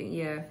 you're leaving,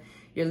 yeah,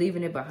 you're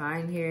leaving it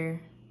behind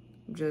here.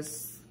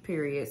 Just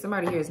period.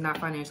 Somebody here is not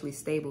financially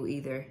stable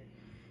either.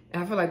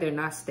 And I feel like they're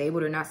not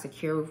stable, they're not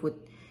secure with what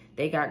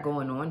they got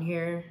going on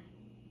here.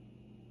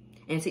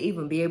 And to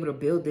even be able to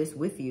build this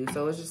with you.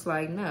 So it's just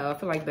like, no, I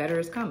feel like better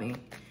is coming.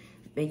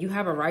 And you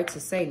have a right to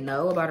say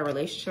no about a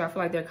relationship. I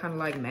feel like they're kind of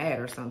like mad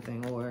or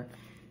something, or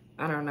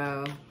I don't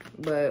know.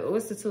 But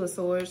what's the Two of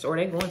Swords? Or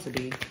they're going to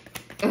be.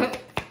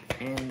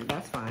 And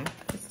that's fine.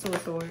 It's Two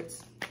of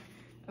Swords.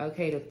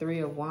 Okay, the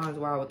Three of Wands.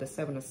 Wow, with the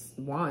Seven of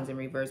Wands in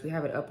reverse. We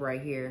have it up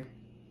right here.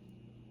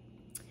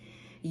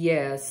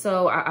 Yeah,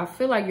 so I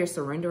feel like you're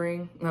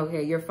surrendering.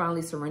 Okay, you're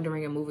finally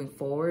surrendering and moving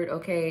forward.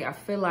 Okay, I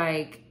feel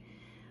like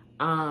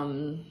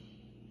strong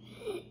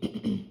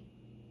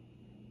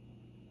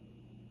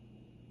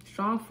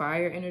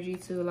fire energy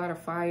too. A lot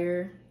of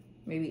fire,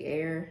 maybe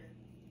air.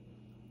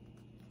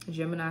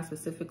 Gemini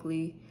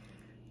specifically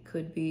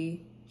could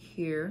be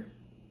here.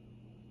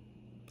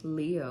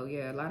 Leo,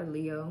 yeah, a lot of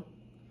Leo.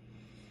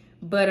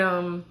 But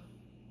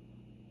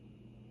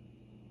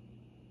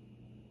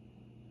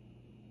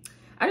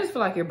I just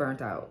feel like you're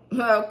burnt out.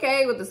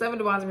 Okay, with the Seven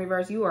of Wands in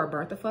reverse, you are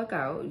burnt the fuck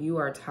out. You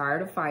are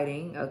tired of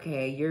fighting.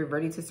 Okay, you're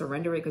ready to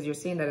surrender it because you're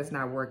seeing that it's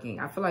not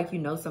working. I feel like you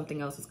know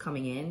something else is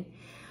coming in.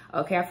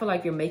 Okay, I feel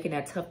like you're making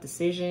that tough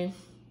decision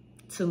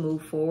to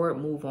move forward,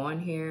 move on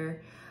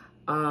here.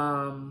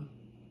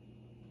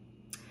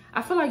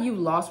 I feel like you've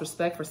lost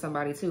respect for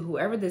somebody too.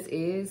 Whoever this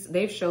is,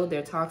 they've showed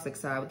their toxic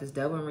side with this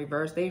Devil in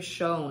reverse. They've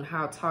shown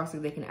how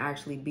toxic they can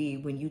actually be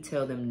when you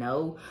tell them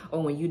no,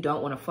 or when you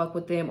don't want to fuck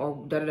with them,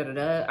 or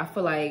da-da-da-da-da. I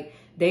feel like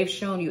they've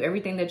shown you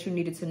everything that you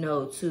needed to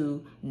know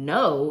to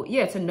know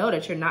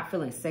that you're not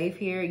feeling safe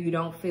here. You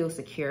don't feel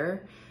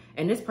secure.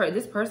 And this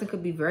person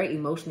could be very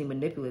emotionally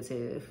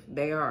manipulative.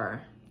 They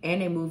are.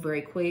 And they move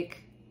very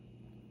quick.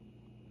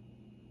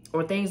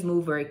 Or things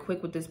move very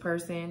quick with this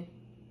person.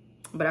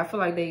 But I feel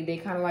like they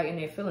kind of like in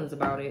their feelings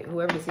about it.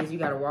 Whoever this is, you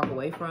got to walk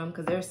away from,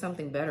 because there's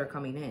something better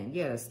coming in.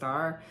 Yeah, the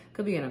Star.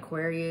 Could be an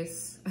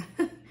Aquarius.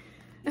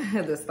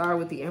 The Star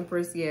with the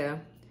Empress. Yeah.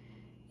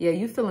 Yeah,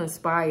 you feel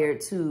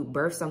inspired to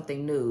birth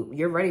something new.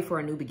 You're ready for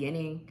a new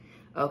beginning.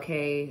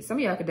 Okay. Some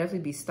of y'all could definitely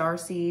be star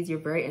seeds. You're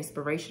very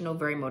inspirational,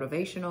 very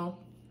motivational.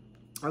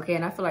 Okay.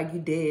 And I feel like you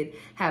did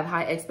have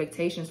high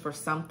expectations for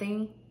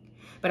something.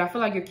 But I feel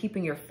like you're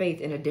keeping your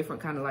faith in a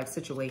different kind of like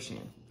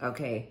situation.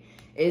 Okay.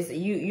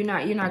 You're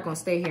not going to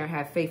stay here and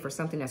have faith for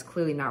something that's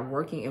clearly not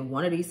working in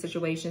one of these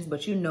situations,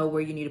 but you know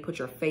where you need to put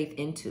your faith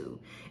into,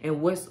 and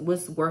what's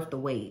worth the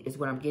wait is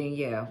what I'm getting.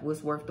 Yeah,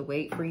 what's worth the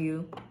wait for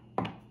you?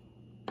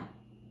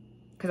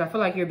 Because I feel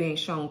like you're being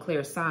shown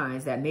clear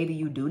signs that maybe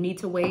you do need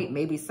to wait.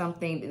 Maybe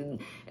something,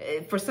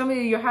 for some of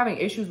you, you're having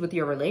issues with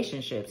your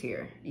relationships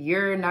here.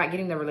 You're not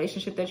getting the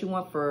relationship that you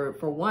want for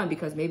one,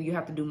 because maybe you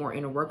have to do more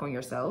inner work on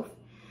yourself,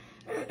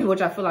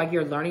 which I feel like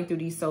you're learning through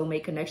these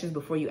soulmate connections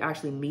before you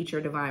actually meet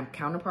your divine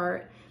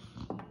counterpart.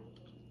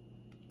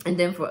 And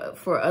then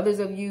for others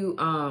of you,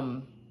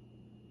 what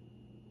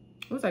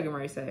was I getting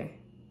ready to say?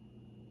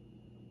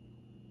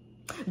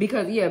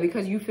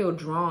 Because you feel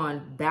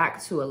drawn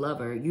back to a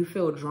lover. You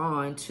feel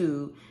drawn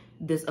to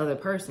this other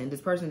person,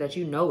 this person that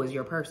you know is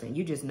your person.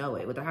 You just know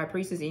it. With the High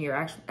Priestess, and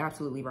you're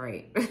absolutely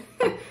right.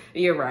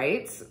 You're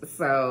right.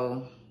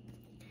 So,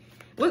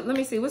 let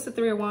me see. What's the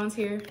Three of Wands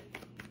here?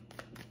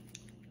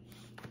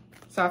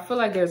 So I feel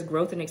like there's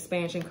growth and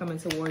expansion coming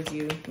towards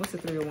you. What's the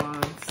Three of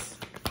Wands?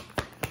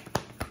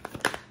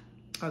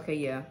 Okay,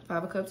 yeah.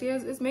 Five of Cups. Yeah,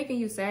 it's making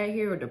you sad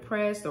here, or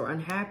depressed, or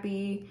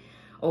unhappy,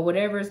 or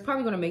whatever. It's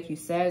probably going to make you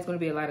sad. It's going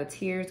to be a lot of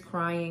tears,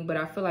 crying, but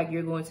I feel like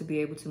you're going to be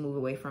able to move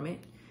away from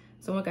it.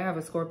 Someone could have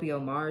a Scorpio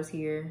Mars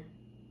here.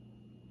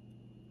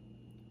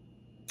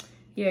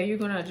 Yeah, you're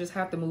going to just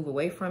have to move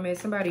away from it.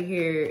 Somebody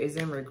here is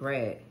in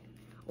regret,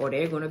 or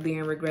they're going to be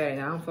in regret,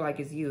 and I don't feel like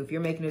it's you. If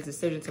you're making this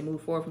decision to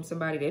move forward from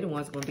somebody, they're the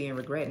ones going to be in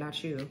regret,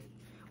 not you.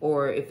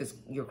 Or if it's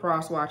you're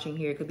cross-watching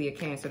here, it could be a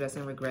Cancer that's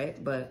in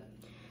regret, but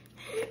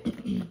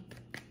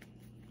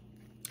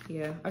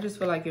yeah, I just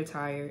feel like you're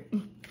tired.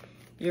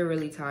 You're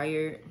really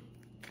tired.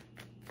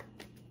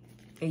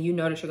 And you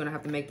know that you're going to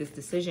have to make this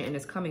decision, and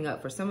it's coming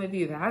up. For some of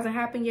you, if it hasn't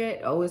happened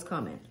yet, oh, it's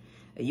coming.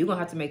 And you're going to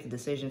have to make the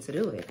decision to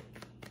do it.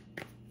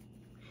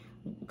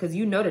 Because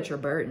you know that you're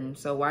burdened.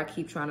 So why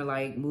keep trying to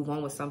like move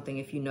on with something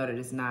if you know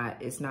that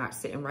it's not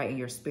sitting right in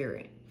your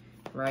spirit,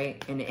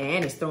 right? And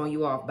it's throwing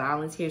you off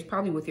balance here. It's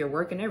probably with your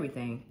work and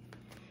everything.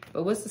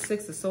 But what's the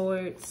Six of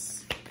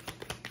Swords?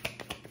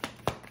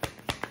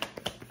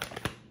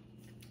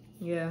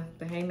 Yeah,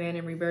 the Hangman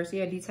in reverse.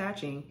 Yeah,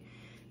 detaching.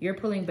 You're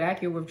pulling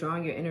back. You're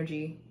withdrawing your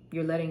energy.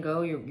 You're letting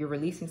go. You're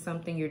releasing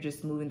something. You're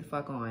just moving the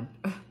fuck on.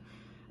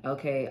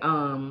 Okay.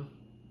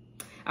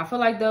 I feel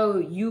like though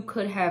you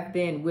could have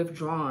been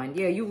withdrawn.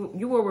 Yeah,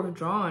 you were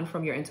withdrawn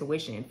from your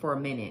intuition for a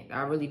minute.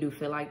 I really do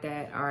feel like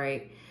that. All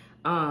right.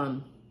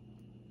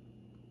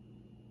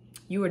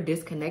 You were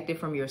disconnected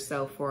from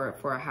yourself for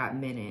a hot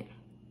minute.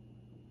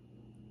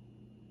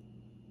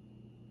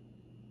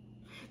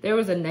 There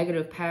was a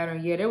negative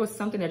pattern. Yeah, there was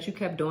something that you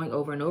kept doing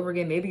over and over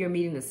again. Maybe you're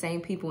meeting the same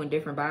people in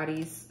different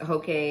bodies.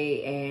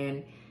 Okay,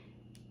 and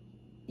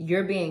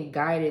you're being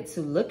guided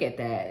to look at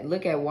that.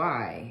 Look at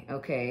why.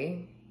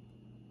 Okay.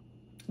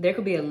 There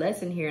could be a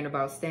lesson here in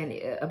about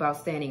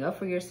standing up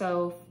for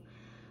yourself.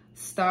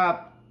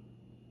 Stop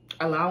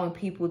allowing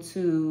people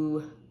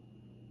to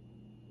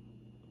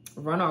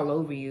run all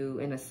over you,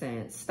 in a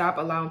sense. Stop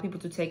allowing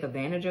people to take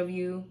advantage of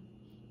you.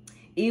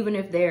 Even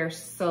if they're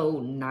so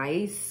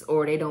nice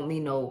or they don't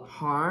mean no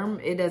harm,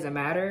 it doesn't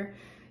matter.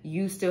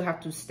 You still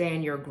have to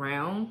stand your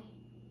ground.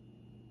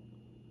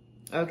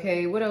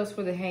 Okay, what else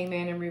for the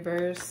Hangman in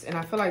reverse? And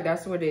I feel like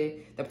that's where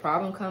the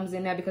problem comes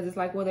in, that because it's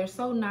like, well, they're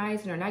so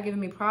nice and they're not giving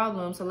me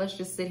problems, so let's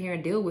just sit here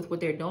and deal with what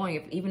they're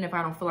doing. Even if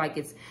I don't feel like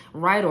it's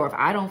right, or if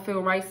I don't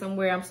feel right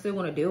somewhere, I'm still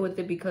going to deal with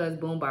it because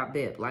boom, bop,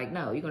 bip. Like,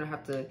 no, you're going to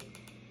have to...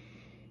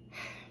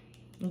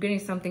 I'm getting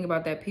something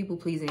about that people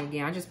pleasing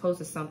again. I just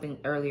posted something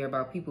earlier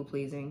about people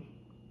pleasing.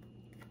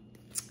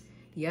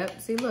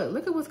 Yep. See,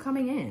 look at what's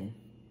coming in.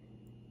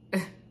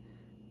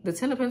 The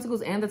 10 of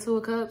Pentacles and the 2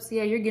 of Cups.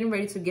 Yeah, you're getting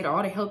ready to get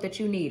all the help that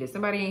you need. If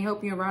somebody ain't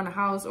helping you around the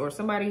house, or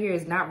somebody here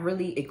is not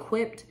really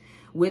equipped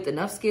with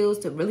enough skills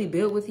to really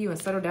build with you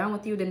and settle down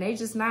with you, then they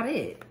just not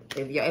it.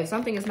 If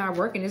something is not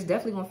working, it's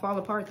definitely going to fall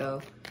apart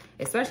though.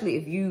 Especially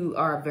if you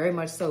are very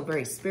much so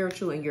very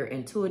spiritual and you're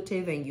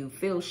intuitive and you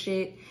feel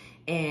shit.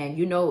 And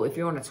you know, if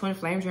you're on a twin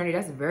flame journey,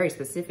 that's very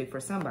specific for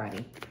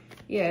somebody.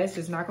 Yeah, it's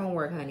just not going to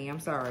work, honey.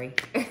 I'm sorry.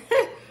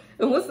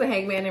 And what's the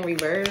Hangman in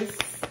reverse?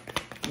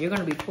 You're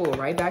going to be pulled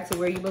right back to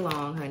where you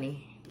belong,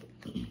 honey.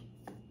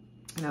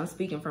 And I'm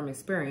speaking from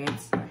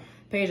experience.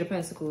 Page of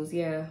Pentacles,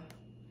 yeah.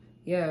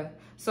 Yeah.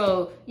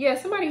 So,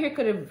 yeah, somebody here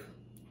could have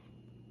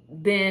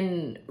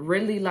been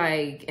really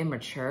like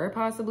immature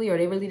possibly, or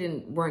they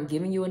really weren't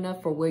giving you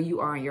enough for where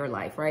you are in your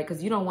life, right?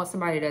 Because you don't want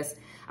somebody that's,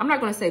 I'm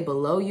not going to say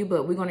below you,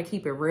 but we're going to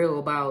keep it real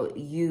about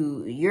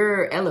you.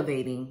 You're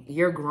elevating,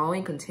 you're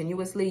growing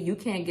continuously. You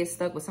can't get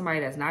stuck with somebody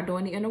that's not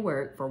doing the inner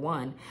work, for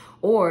one.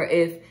 Or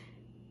okay,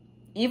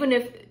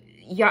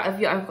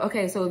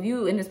 so if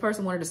you and this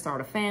person wanted to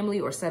start a family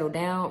or settle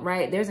down,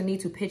 right? There's a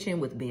need to pitch in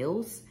with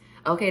bills.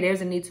 Okay,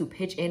 there's a need to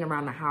pitch in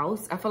around the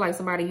house. I feel like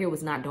somebody here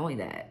was not doing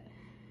that.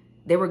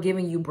 They were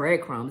giving you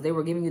breadcrumbs. They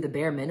were giving you the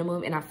bare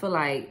minimum. And I feel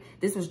like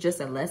this was just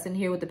a lesson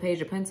here with the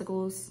Page of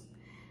Pentacles.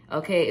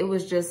 Okay, it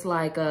was just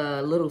like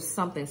a little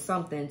something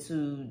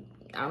to,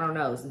 I don't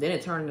know. So then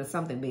it turned into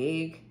something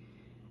big.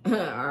 All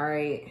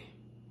right.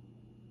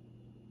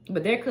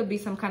 But there could be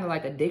some kind of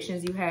like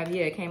addictions you have.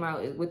 Yeah, it came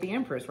out with the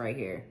Empress right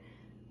here.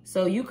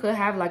 So you could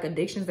have like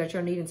addictions that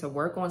you're needing to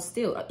work on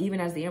still. Even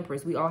as the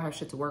Empress, we all have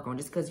shit to work on.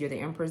 Just because you're the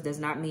Empress does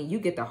not mean you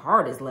get the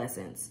hardest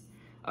lessons.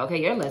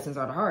 Okay, your lessons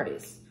are the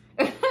hardest.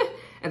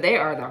 And they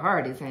are the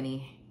hardest,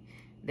 honey.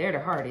 They're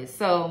the hardest.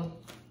 So,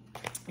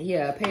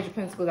 yeah, Page of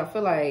Pentacles, I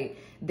feel like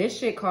this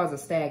shit caused a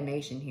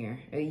stagnation here.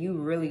 You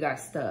really got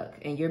stuck.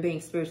 And you're being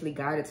spiritually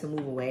guided to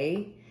move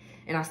away.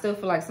 And I still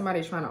feel like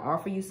somebody's trying to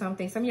offer you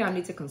something. Some of y'all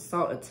need to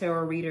consult a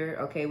tarot reader,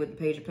 okay, with the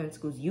Page of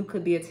Pentacles. You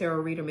could be a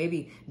tarot reader.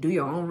 Maybe do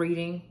your own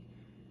reading,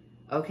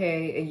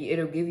 okay? And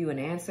it'll give you an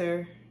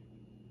answer.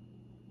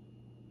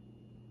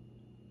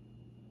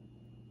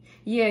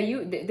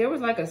 Yeah, there was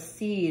like a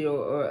seed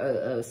or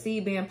a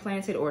seed being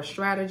planted, or a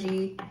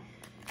strategy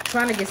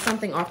trying to get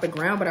something off the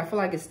ground, but I feel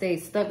like it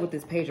stayed stuck with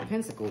this Page of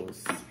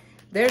Pentacles.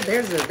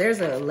 There's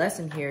a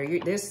lesson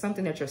here. There's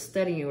something that you're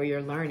studying or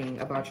you're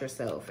learning about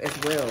yourself as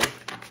well.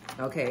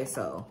 Okay,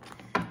 so,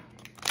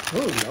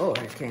 oh Lord,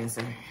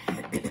 Cancer.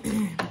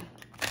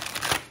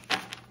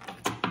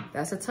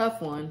 That's a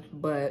tough one,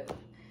 but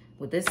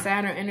with this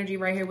Saturn energy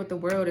right here with the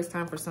World, it's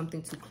time for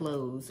something to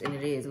close. And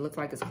it is. It looks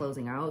like it's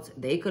closing out.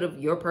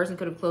 Your person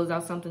could have closed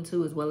out something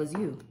too, as well as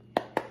you.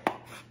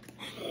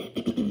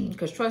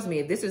 Because trust me,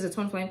 if this is a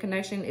twin flame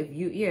connection,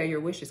 your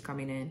wish is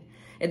coming in.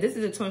 If this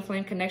is a twin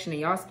flame connection and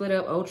y'all split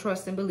up, oh,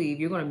 trust and believe,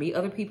 you're going to meet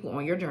other people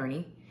on your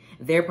journey.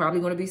 They're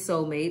probably going to be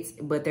soulmates,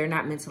 but they're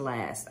not meant to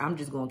last. I'm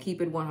just going to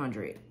keep it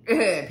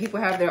 100.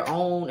 People have their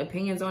own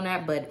opinions on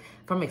that, but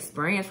from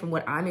experience, from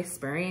what I'm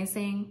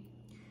experiencing,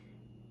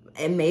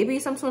 and maybe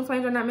some twin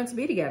flames are not meant to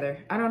be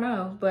together. I don't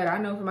know. But I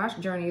know my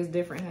journey is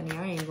different, honey.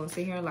 I ain't going to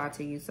sit here and lie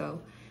to you.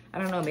 So, I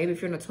don't know. Maybe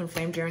if you're in a twin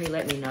flame journey,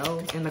 let me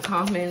know in the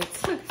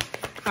comments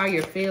how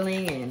you're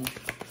feeling and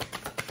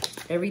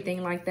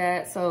everything like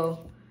that.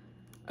 So,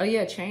 oh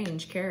yeah,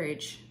 change,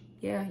 courage.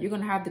 Yeah, you're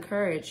going to have the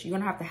courage. You're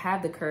going to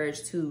have the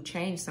courage to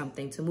change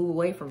something, to move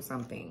away from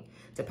something,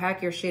 to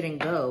pack your shit and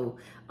go.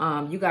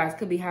 You guys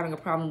could be having a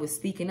problem with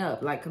speaking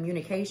up, like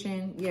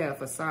communication. Yeah,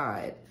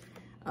 facade.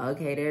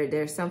 Okay,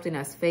 there's something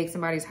that's fake.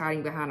 Somebody's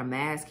hiding behind a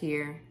mask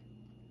here.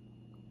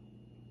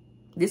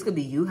 This could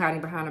be you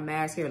hiding behind a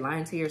mask here,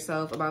 lying to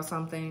yourself about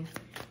something,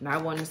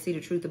 not wanting to see the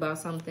truth about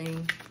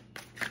something.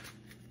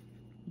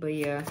 But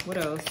yeah, what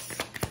else?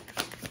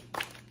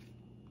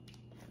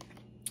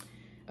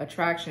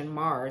 Attraction,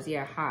 Mars.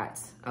 Yeah, hot.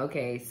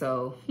 Okay,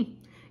 so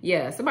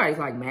yeah, somebody's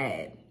like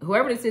mad.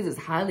 Whoever this is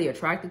highly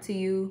attracted to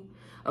you.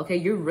 Okay,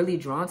 you're really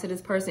drawn to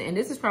this person. And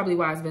this is probably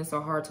why it's been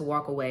so hard to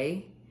walk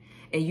away.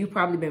 And you've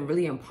probably been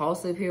really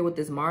impulsive here with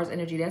this Mars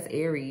energy. That's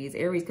Aries.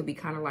 Aries could be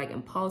kind of like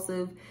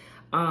impulsive.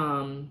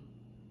 For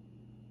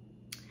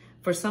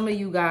some of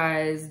you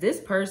guys, this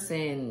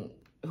person,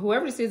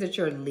 whoever this is that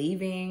you're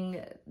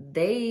leaving,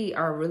 they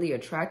are really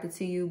attracted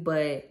to you,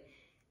 but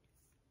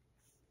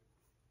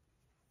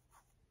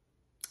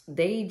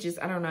they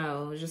just, I don't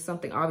know, there's just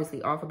something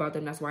obviously off about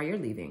them. That's why you're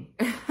leaving.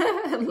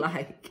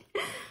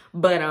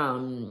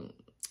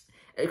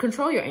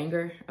 Control your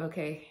anger,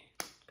 okay?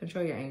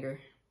 Control your anger.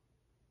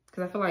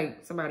 Because I feel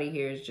like somebody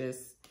here is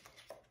just,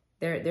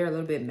 they're a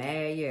little bit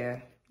mad.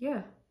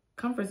 Yeah.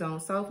 Comfort zone,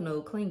 self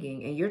node,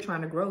 clinging, and you're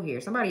trying to grow here.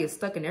 Somebody is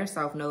stuck in their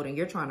self node and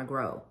you're trying to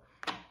grow.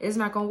 It's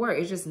not going to work.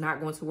 It's just not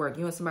going to work.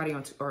 You and somebody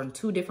are on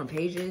two different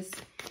pages,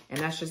 and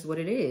that's just what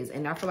it is.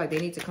 And I feel like they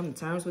need to come to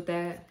terms with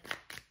that.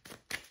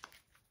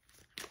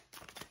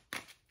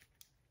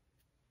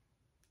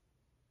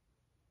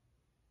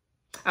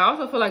 I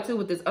also feel like, too,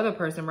 with this other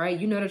person, right?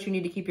 You know that you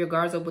need to keep your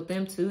guards up with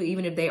them, too,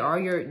 even if they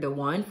are the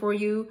one for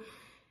you.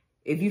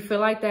 If you feel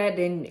like that,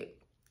 then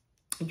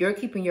you're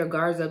keeping your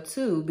guards up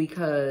too,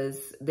 because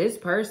this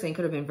person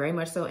could have been very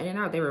much so in and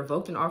out. They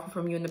revoked an offer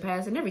from you in the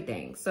past and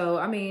everything. So,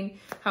 I mean,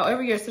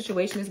 however your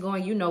situation is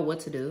going, you know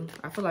what to do.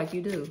 I feel like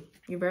you do.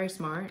 You're very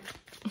smart.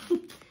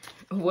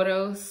 What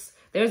else?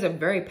 There's a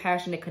very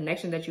passionate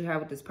connection that you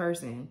have with this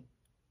person.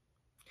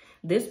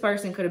 This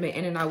person could have been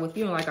in and out with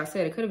you. And like I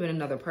said, it could have been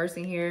another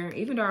person here.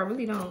 Even though I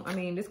really don't. I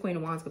mean, this Queen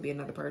of Wands could be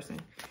another person.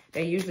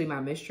 They're usually my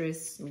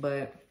mistress,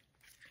 but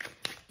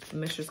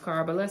mistress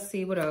card. But let's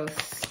see what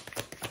else.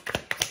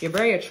 You're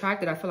very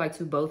attracted, I feel like,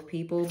 to both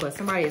people, but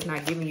somebody is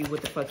not giving you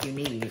what the fuck you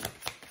need.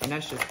 And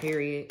that's just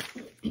period.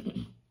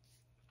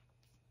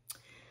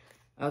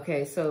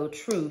 Okay, so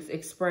truth,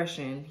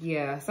 expression.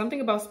 Yeah,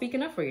 something about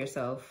speaking up for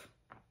yourself.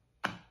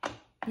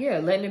 Yeah,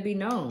 letting it be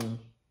known.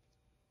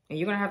 And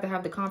you're going to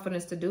have the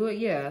confidence to do it.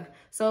 Yeah,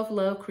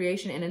 self-love,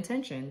 creation, and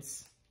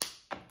intentions.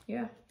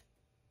 Yeah.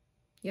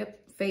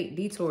 Yep, fate,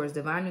 detours,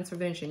 divine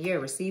intervention. Yeah,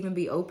 receive and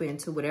be open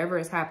to whatever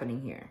is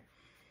happening here.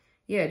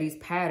 Yeah, these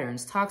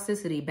patterns,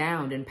 toxicity,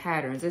 bound in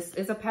patterns.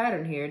 It's a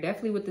pattern here.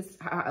 Definitely with this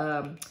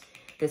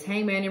this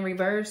hangman in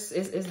reverse,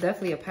 it's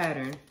definitely a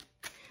pattern.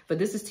 But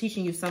this is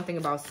teaching you something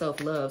about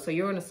self-love. So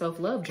you're on a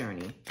self-love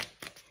journey,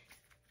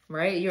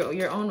 right?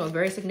 You're on a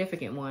very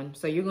significant one.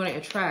 So you're going to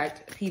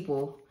attract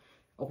people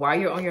while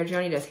you're on your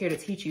journey that's here to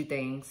teach you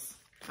things,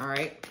 all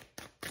right?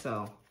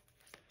 So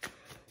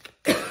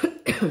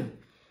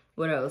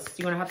what else?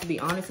 You're going to have to be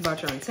honest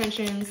about your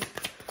intentions.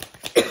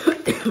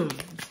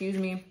 Excuse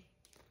me.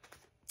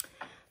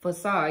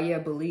 Facade, yeah,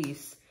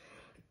 beliefs.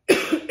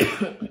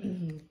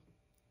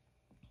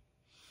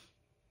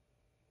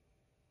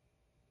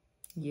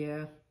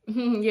 Yeah.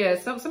 Yeah,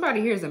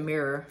 somebody here is a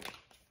mirror.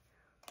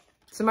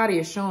 Somebody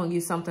is showing you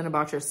something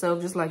about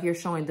yourself, just like you're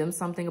showing them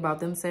something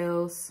about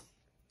themselves.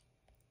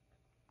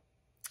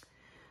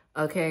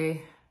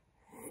 Okay.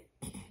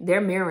 They're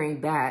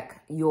mirroring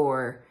back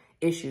your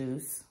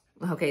issues.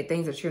 Okay,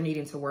 things that you're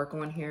needing to work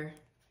on here.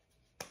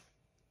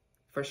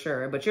 For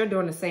sure. But you're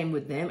doing the same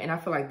with them. And I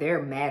feel like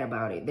they're mad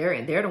about it.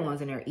 They're the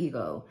ones in their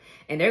ego.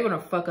 And they're going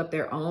to fuck up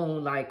their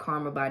own like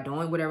karma by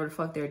doing whatever the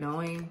fuck they're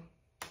doing.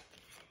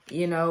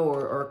 You know,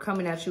 or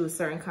coming at you a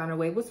certain kind of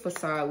way. What's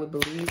facade with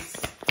beliefs?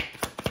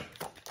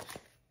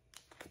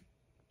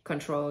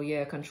 Control.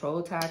 Yeah,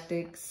 control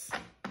tactics.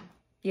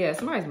 Yeah,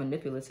 somebody's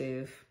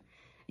manipulative.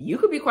 You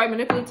could be quite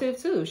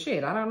manipulative too.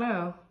 Shit, I don't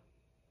know.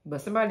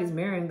 But somebody's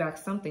mirroring back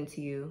something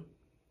to you.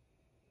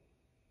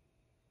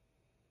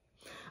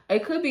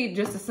 It could be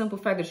just a simple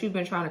fact that you've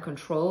been trying to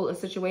control a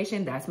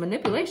situation. That's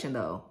manipulation,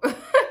 though.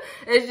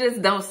 It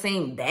just don't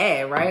seem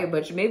bad, right?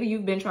 But maybe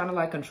you've been trying to,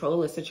 like,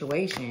 control a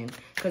situation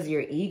because of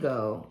your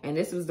ego. And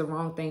this was the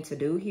wrong thing to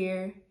do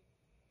here.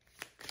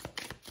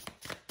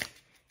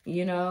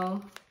 You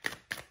know?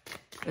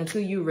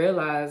 Until you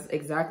realize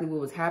exactly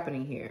what was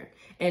happening here.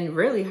 And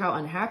really how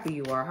unhappy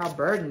you are, how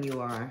burdened you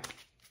are.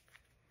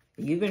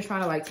 You've been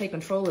trying to, like, take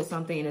control of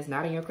something and it's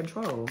not in your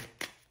control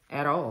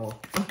at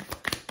all.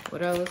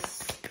 What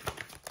else?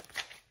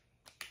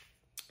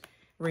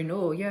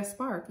 Renewal, yeah,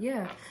 spark,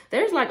 yeah.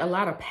 There's like a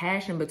lot of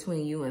passion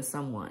between you and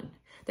someone.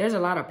 There's a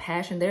lot of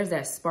passion. There's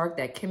that spark,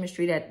 that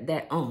chemistry,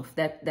 that oomph,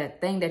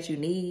 that thing that you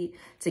need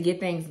to get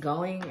things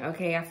going.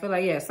 Okay, I feel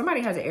like, yeah,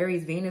 somebody has an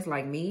Aries Venus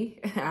like me.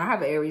 I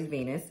have an Aries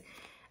Venus.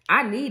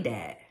 I need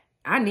that.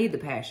 I need the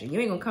passion. You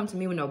ain't gonna come to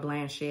me with no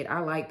bland shit. I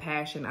like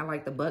passion. I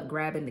like the butt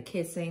grabbing, the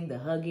kissing, the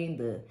hugging,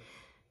 the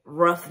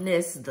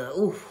roughness, the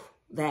oof,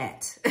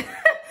 that.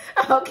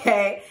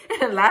 Okay,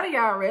 a lot of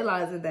y'all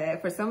realizing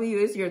that. For some of you,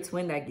 it's your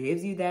twin that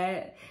gives you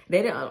that.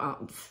 They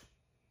don't,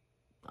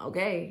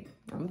 okay,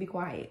 I'm gonna be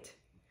quiet.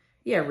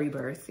 Yeah,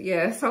 rebirth.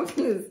 Yeah,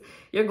 something is,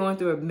 you're going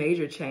through a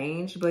major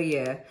change, but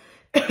yeah,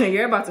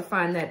 you're about to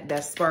find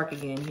that spark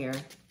again here.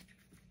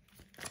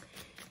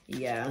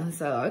 Yeah,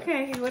 so,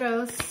 okay, what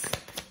else?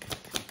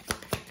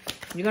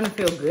 You're going to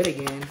feel good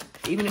again.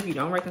 Even if you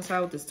don't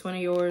reconcile with this twin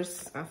of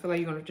yours, I feel like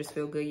you're going to just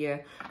feel good, yeah.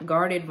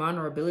 Guarded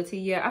vulnerability,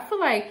 yeah. I feel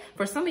like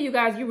for some of you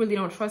guys, you really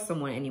don't trust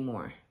someone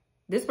anymore.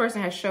 This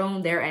person has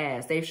shown their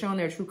ass. They've shown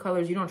their true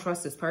colors. You don't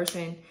trust this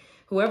person.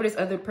 Whoever this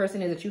other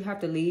person is that you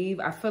have to leave,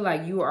 I feel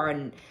like you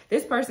are,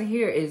 this person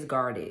here is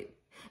guarded.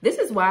 This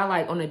is why,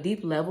 like, on a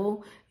deep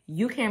level,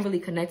 you can't really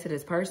connect to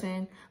this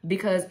person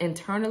because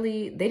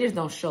internally, they just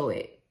don't show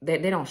it.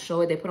 They don't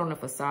show it. They put on a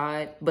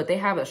facade, but they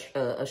have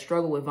a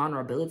struggle with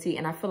vulnerability.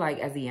 And I feel like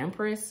as the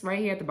Empress right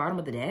here at the bottom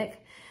of the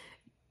deck,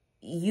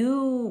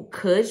 you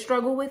could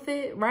struggle with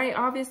it, right?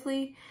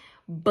 Obviously,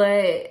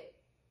 but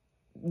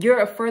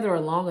you're further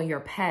along on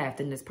your path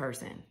than this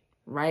person,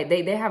 right?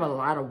 They have a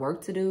lot of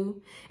work to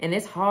do, and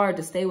it's hard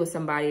to stay with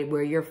somebody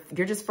where you're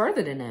just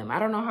further than them. I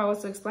don't know how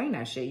else to explain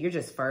that shit. You're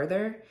just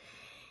further.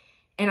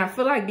 And I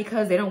feel like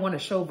because they don't want to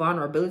show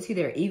vulnerability,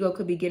 their ego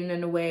could be getting in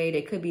the way.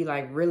 They could be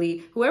like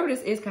really, whoever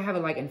this is could have a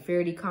like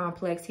inferiority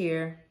complex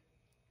here.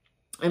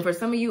 And for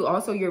some of you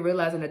also, you're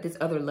realizing that this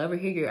other lover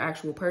here, your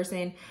actual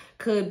person,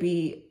 could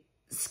be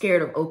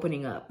scared of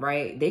opening up,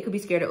 right? They could be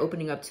scared of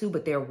opening up too,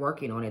 but they're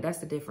working on it. That's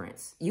the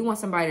difference. You want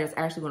somebody that's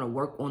actually going to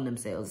work on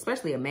themselves,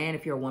 especially a man.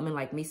 If you're a woman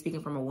like me,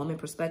 speaking from a woman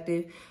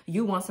perspective,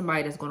 you want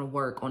somebody that's going to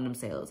work on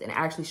themselves and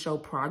actually show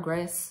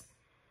progress.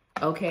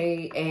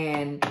 Okay.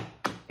 And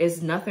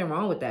it's nothing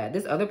wrong with that.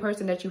 This other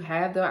person that you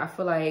have though, I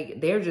feel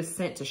like they're just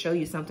sent to show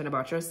you something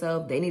about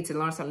yourself. They need to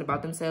learn something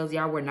about themselves.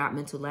 Y'all were not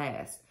meant to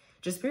last.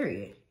 Just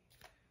period.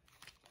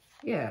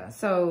 Yeah.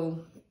 So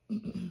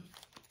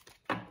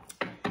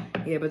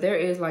yeah, but there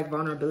is like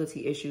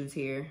vulnerability issues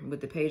here with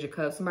the Page of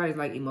Cups. Somebody's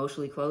like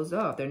emotionally closed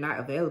off. They're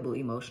not available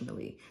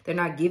emotionally. They're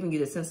not giving you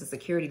the sense of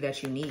security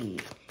that you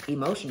need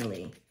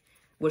emotionally,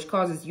 which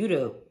causes you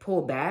to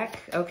pull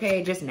back.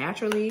 Okay. Just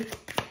naturally.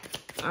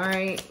 All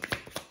right.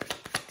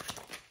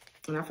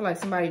 And I feel like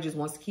somebody just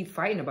wants to keep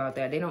fighting about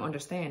that. They don't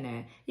understand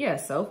that. Yeah,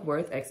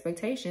 self-worth,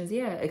 expectations.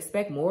 Yeah,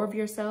 expect more of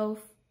yourself.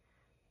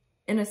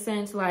 In a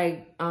sense,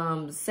 like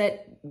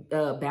set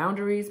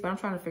boundaries. But I'm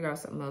trying to figure out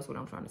something else what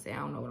I'm trying to say. I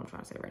don't know what I'm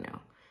trying to say right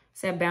now.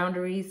 Set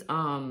boundaries.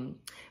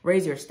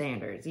 Raise your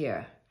standards.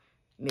 Yeah.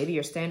 Maybe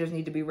your standards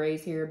need to be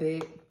raised here a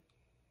bit.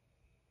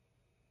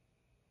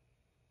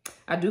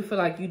 I do feel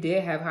like you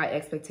did have high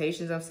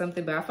expectations of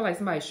something, but I feel like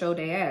somebody showed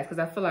their ass because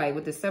I feel like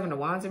with the Seven of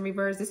Wands in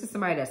reverse, this is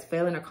somebody that's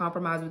failing to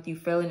compromise with you,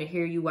 failing to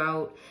hear you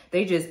out.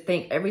 They just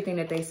think everything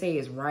that they say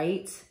is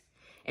right.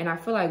 And I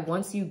feel like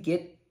once you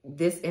get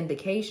this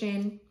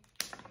indication,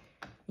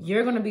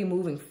 you're going to be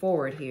moving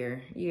forward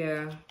here.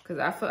 Yeah, because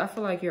I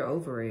feel like you're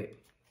over it.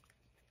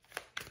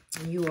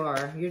 You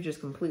are. You're just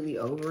completely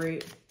over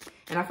it.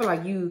 And I feel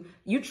like you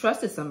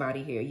trusted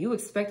somebody here. You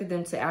expected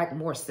them to act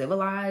more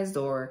civilized,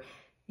 or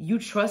you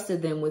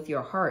trusted them with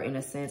your heart in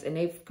a sense, and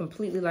they've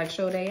completely like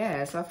showed their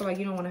ass. So I feel like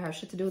you don't want to have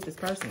shit to do with this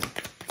person.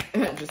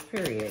 Just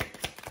period.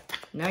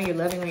 Now you're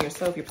loving on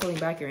yourself. You're pulling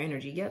back your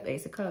energy. Yep,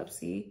 Ace of Cups.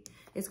 See,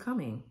 it's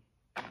coming.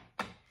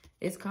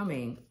 It's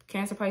coming.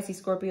 Cancer, Pisces,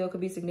 Scorpio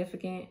could be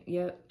significant.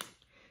 Yep.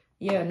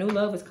 Yeah, new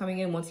love is coming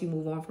in once you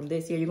move on from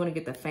this year. You're going to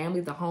get the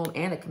family, the home,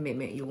 and the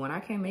commitment you want. I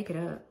can't make it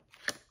up.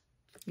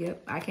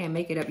 Yep, I can't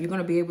make it up. You're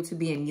going to be able to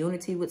be in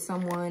unity with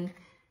someone.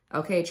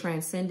 Okay,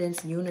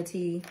 transcendence,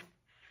 unity.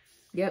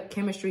 Yep,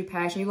 chemistry,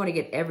 passion. You're going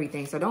to get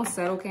everything. So don't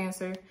settle,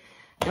 Cancer.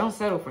 Don't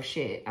settle for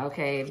shit,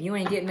 okay? If you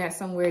ain't getting that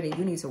somewhere, then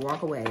you need to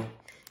walk away.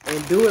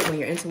 And do it when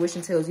your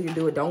intuition tells you to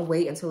do it. Don't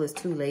wait until it's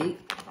too late.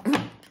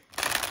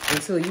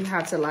 Until you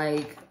have to,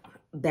 like,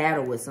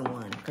 battle with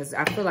someone. Because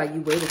I feel like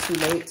you waited too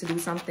late to do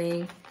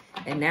something.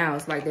 And now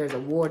it's like there's a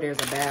war, there's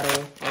a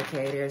battle.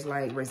 Okay, there's,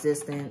 like,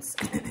 resistance.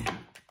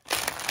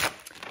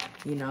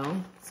 You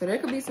know? So there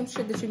could be some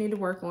shit that you need to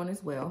work on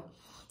as well.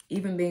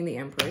 Even being the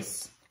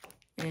Empress.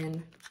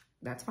 And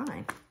that's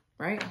fine,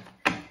 right?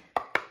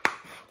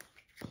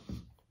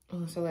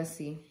 So let's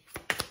see.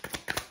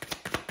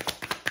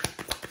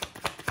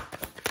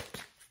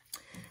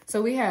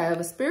 So we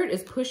have, Spirit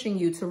is pushing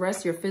you to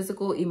rest your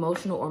physical,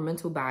 emotional, or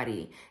mental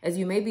body. As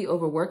you may be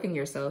overworking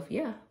yourself.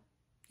 Yeah,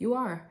 you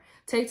are.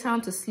 Take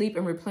time to sleep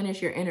and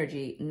replenish your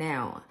energy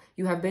now.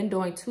 You have been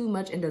doing too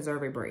much and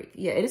deserve a break.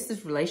 Yeah, it is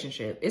this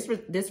relationship. It's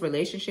this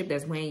relationship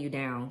that's weighing you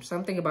down.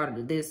 Something about it,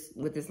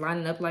 with this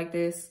lining up like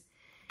this.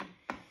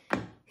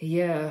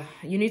 Yeah,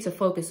 you need to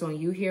focus on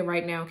you here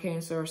right now,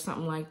 Cancer, or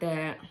something like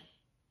that.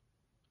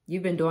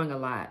 You've been doing a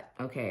lot,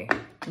 okay,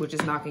 which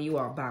is knocking you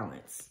off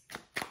balance,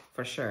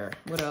 for sure.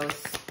 What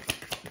else?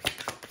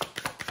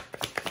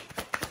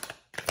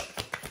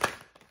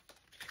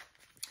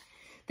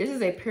 This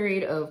is a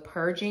period of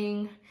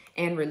purging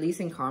and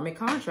releasing karmic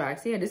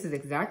contracts. Yeah, this is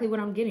exactly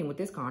what I'm getting with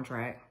this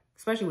contract,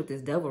 especially with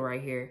this devil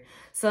right here.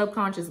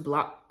 Subconscious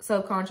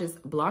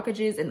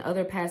blockages and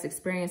other past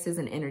experiences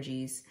and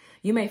energies.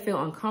 You may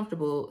feel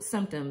uncomfortable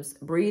symptoms.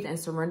 Breathe and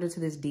surrender to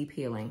this deep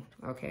healing.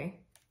 Okay.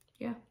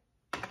 Yeah.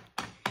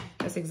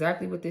 That's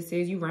exactly what this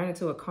is. You ran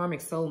into a karmic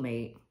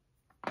soulmate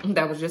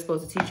that was just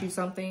supposed to teach you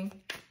something.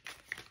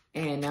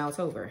 And now it's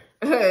over.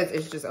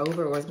 It's just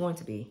over, or it's going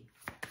to be.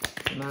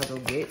 You might as well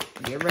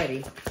get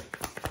ready.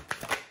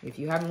 If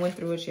you haven't went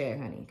through it yet,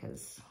 honey,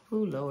 because, oh,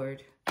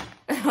 Lord.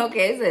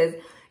 Okay, it says,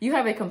 you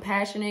have a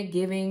compassionate,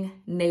 giving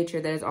nature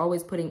that is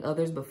always putting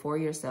others before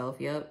yourself.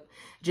 Yep.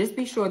 Just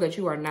be sure that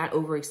you are not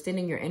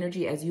overextending your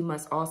energy, as you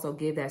must also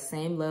give that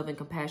same love and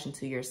compassion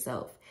to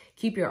yourself.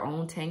 Keep your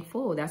own tank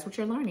full. That's what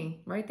you're learning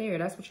right there.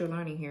 That's what you're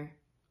learning here.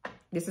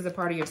 This is a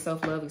part of your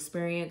self-love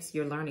experience.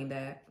 You're learning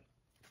that.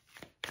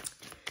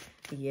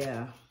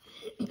 Yeah.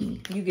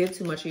 You give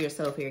too much of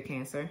yourself here,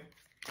 Cancer.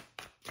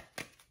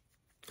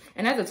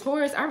 And as a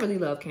Taurus, I really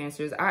love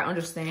Cancers. I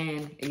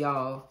understand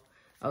y'all.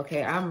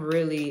 Okay, I'm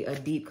really a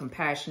deep,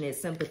 compassionate,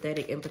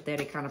 sympathetic,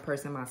 empathetic kind of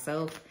person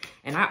myself.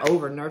 And I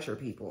over-nurture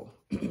people.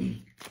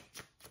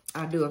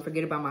 I do. I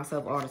forget about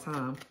myself all the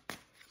time.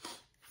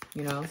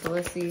 You know, so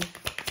let's see.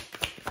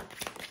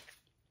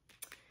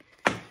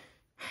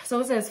 So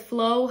it says,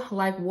 flow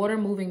like water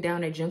moving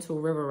down a gentle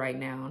river right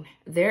now.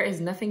 There is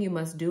nothing you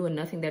must do and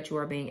nothing that you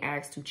are being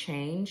asked to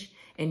change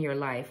in your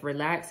life.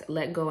 Relax,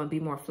 let go, and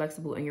be more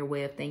flexible in your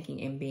way of thinking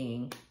and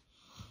being.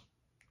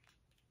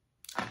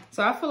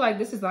 So I feel like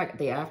this is like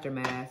the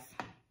aftermath.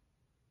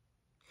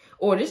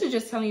 Or this is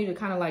just telling you to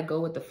kind of like go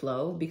with the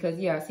flow. Because,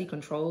 yeah, I see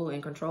control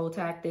and control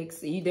tactics.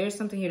 There's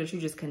something here that you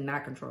just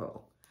cannot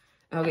control.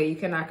 Okay, you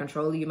cannot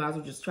control it. You might as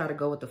well just try to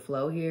go with the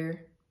flow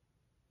here.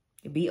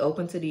 Be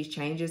open to these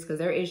changes, because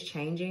there is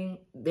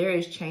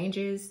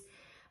changes.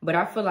 But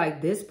I feel like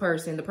this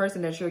person, the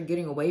person that you're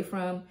getting away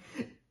from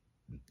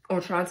or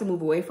trying to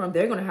move away from,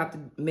 they're going to have to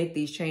make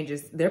these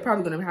changes. They're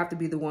probably going to have to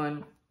be the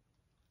one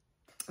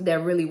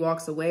that really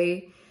walks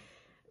away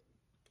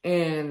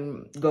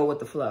and go with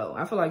the flow.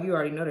 I feel like you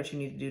already know that you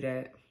need to do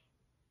that.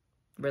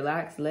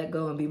 Relax, let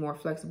go, and be more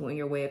flexible in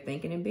your way of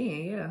thinking and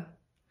being. Yeah.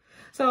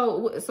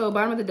 So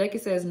bottom of the deck,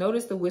 it says,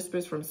 notice the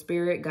whispers from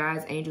spirit,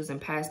 guides, angels,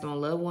 and passed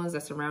on loved ones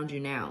that surround you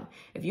now.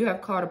 If you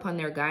have called upon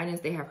their guidance,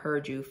 they have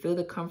heard you. Feel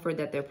the comfort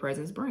that their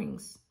presence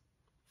brings.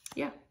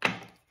 Yeah.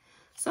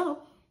 So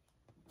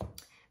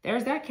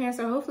there's that,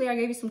 Cancer. Hopefully I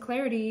gave you some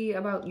clarity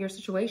about your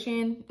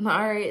situation. All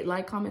right.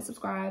 Like, comment,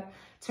 subscribe,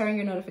 turn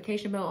your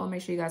notification bell on.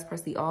 Make sure you guys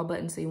press the all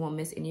button so you won't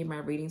miss any of my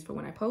readings for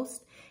when I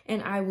post.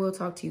 And I will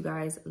talk to you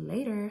guys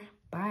later.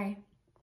 Bye.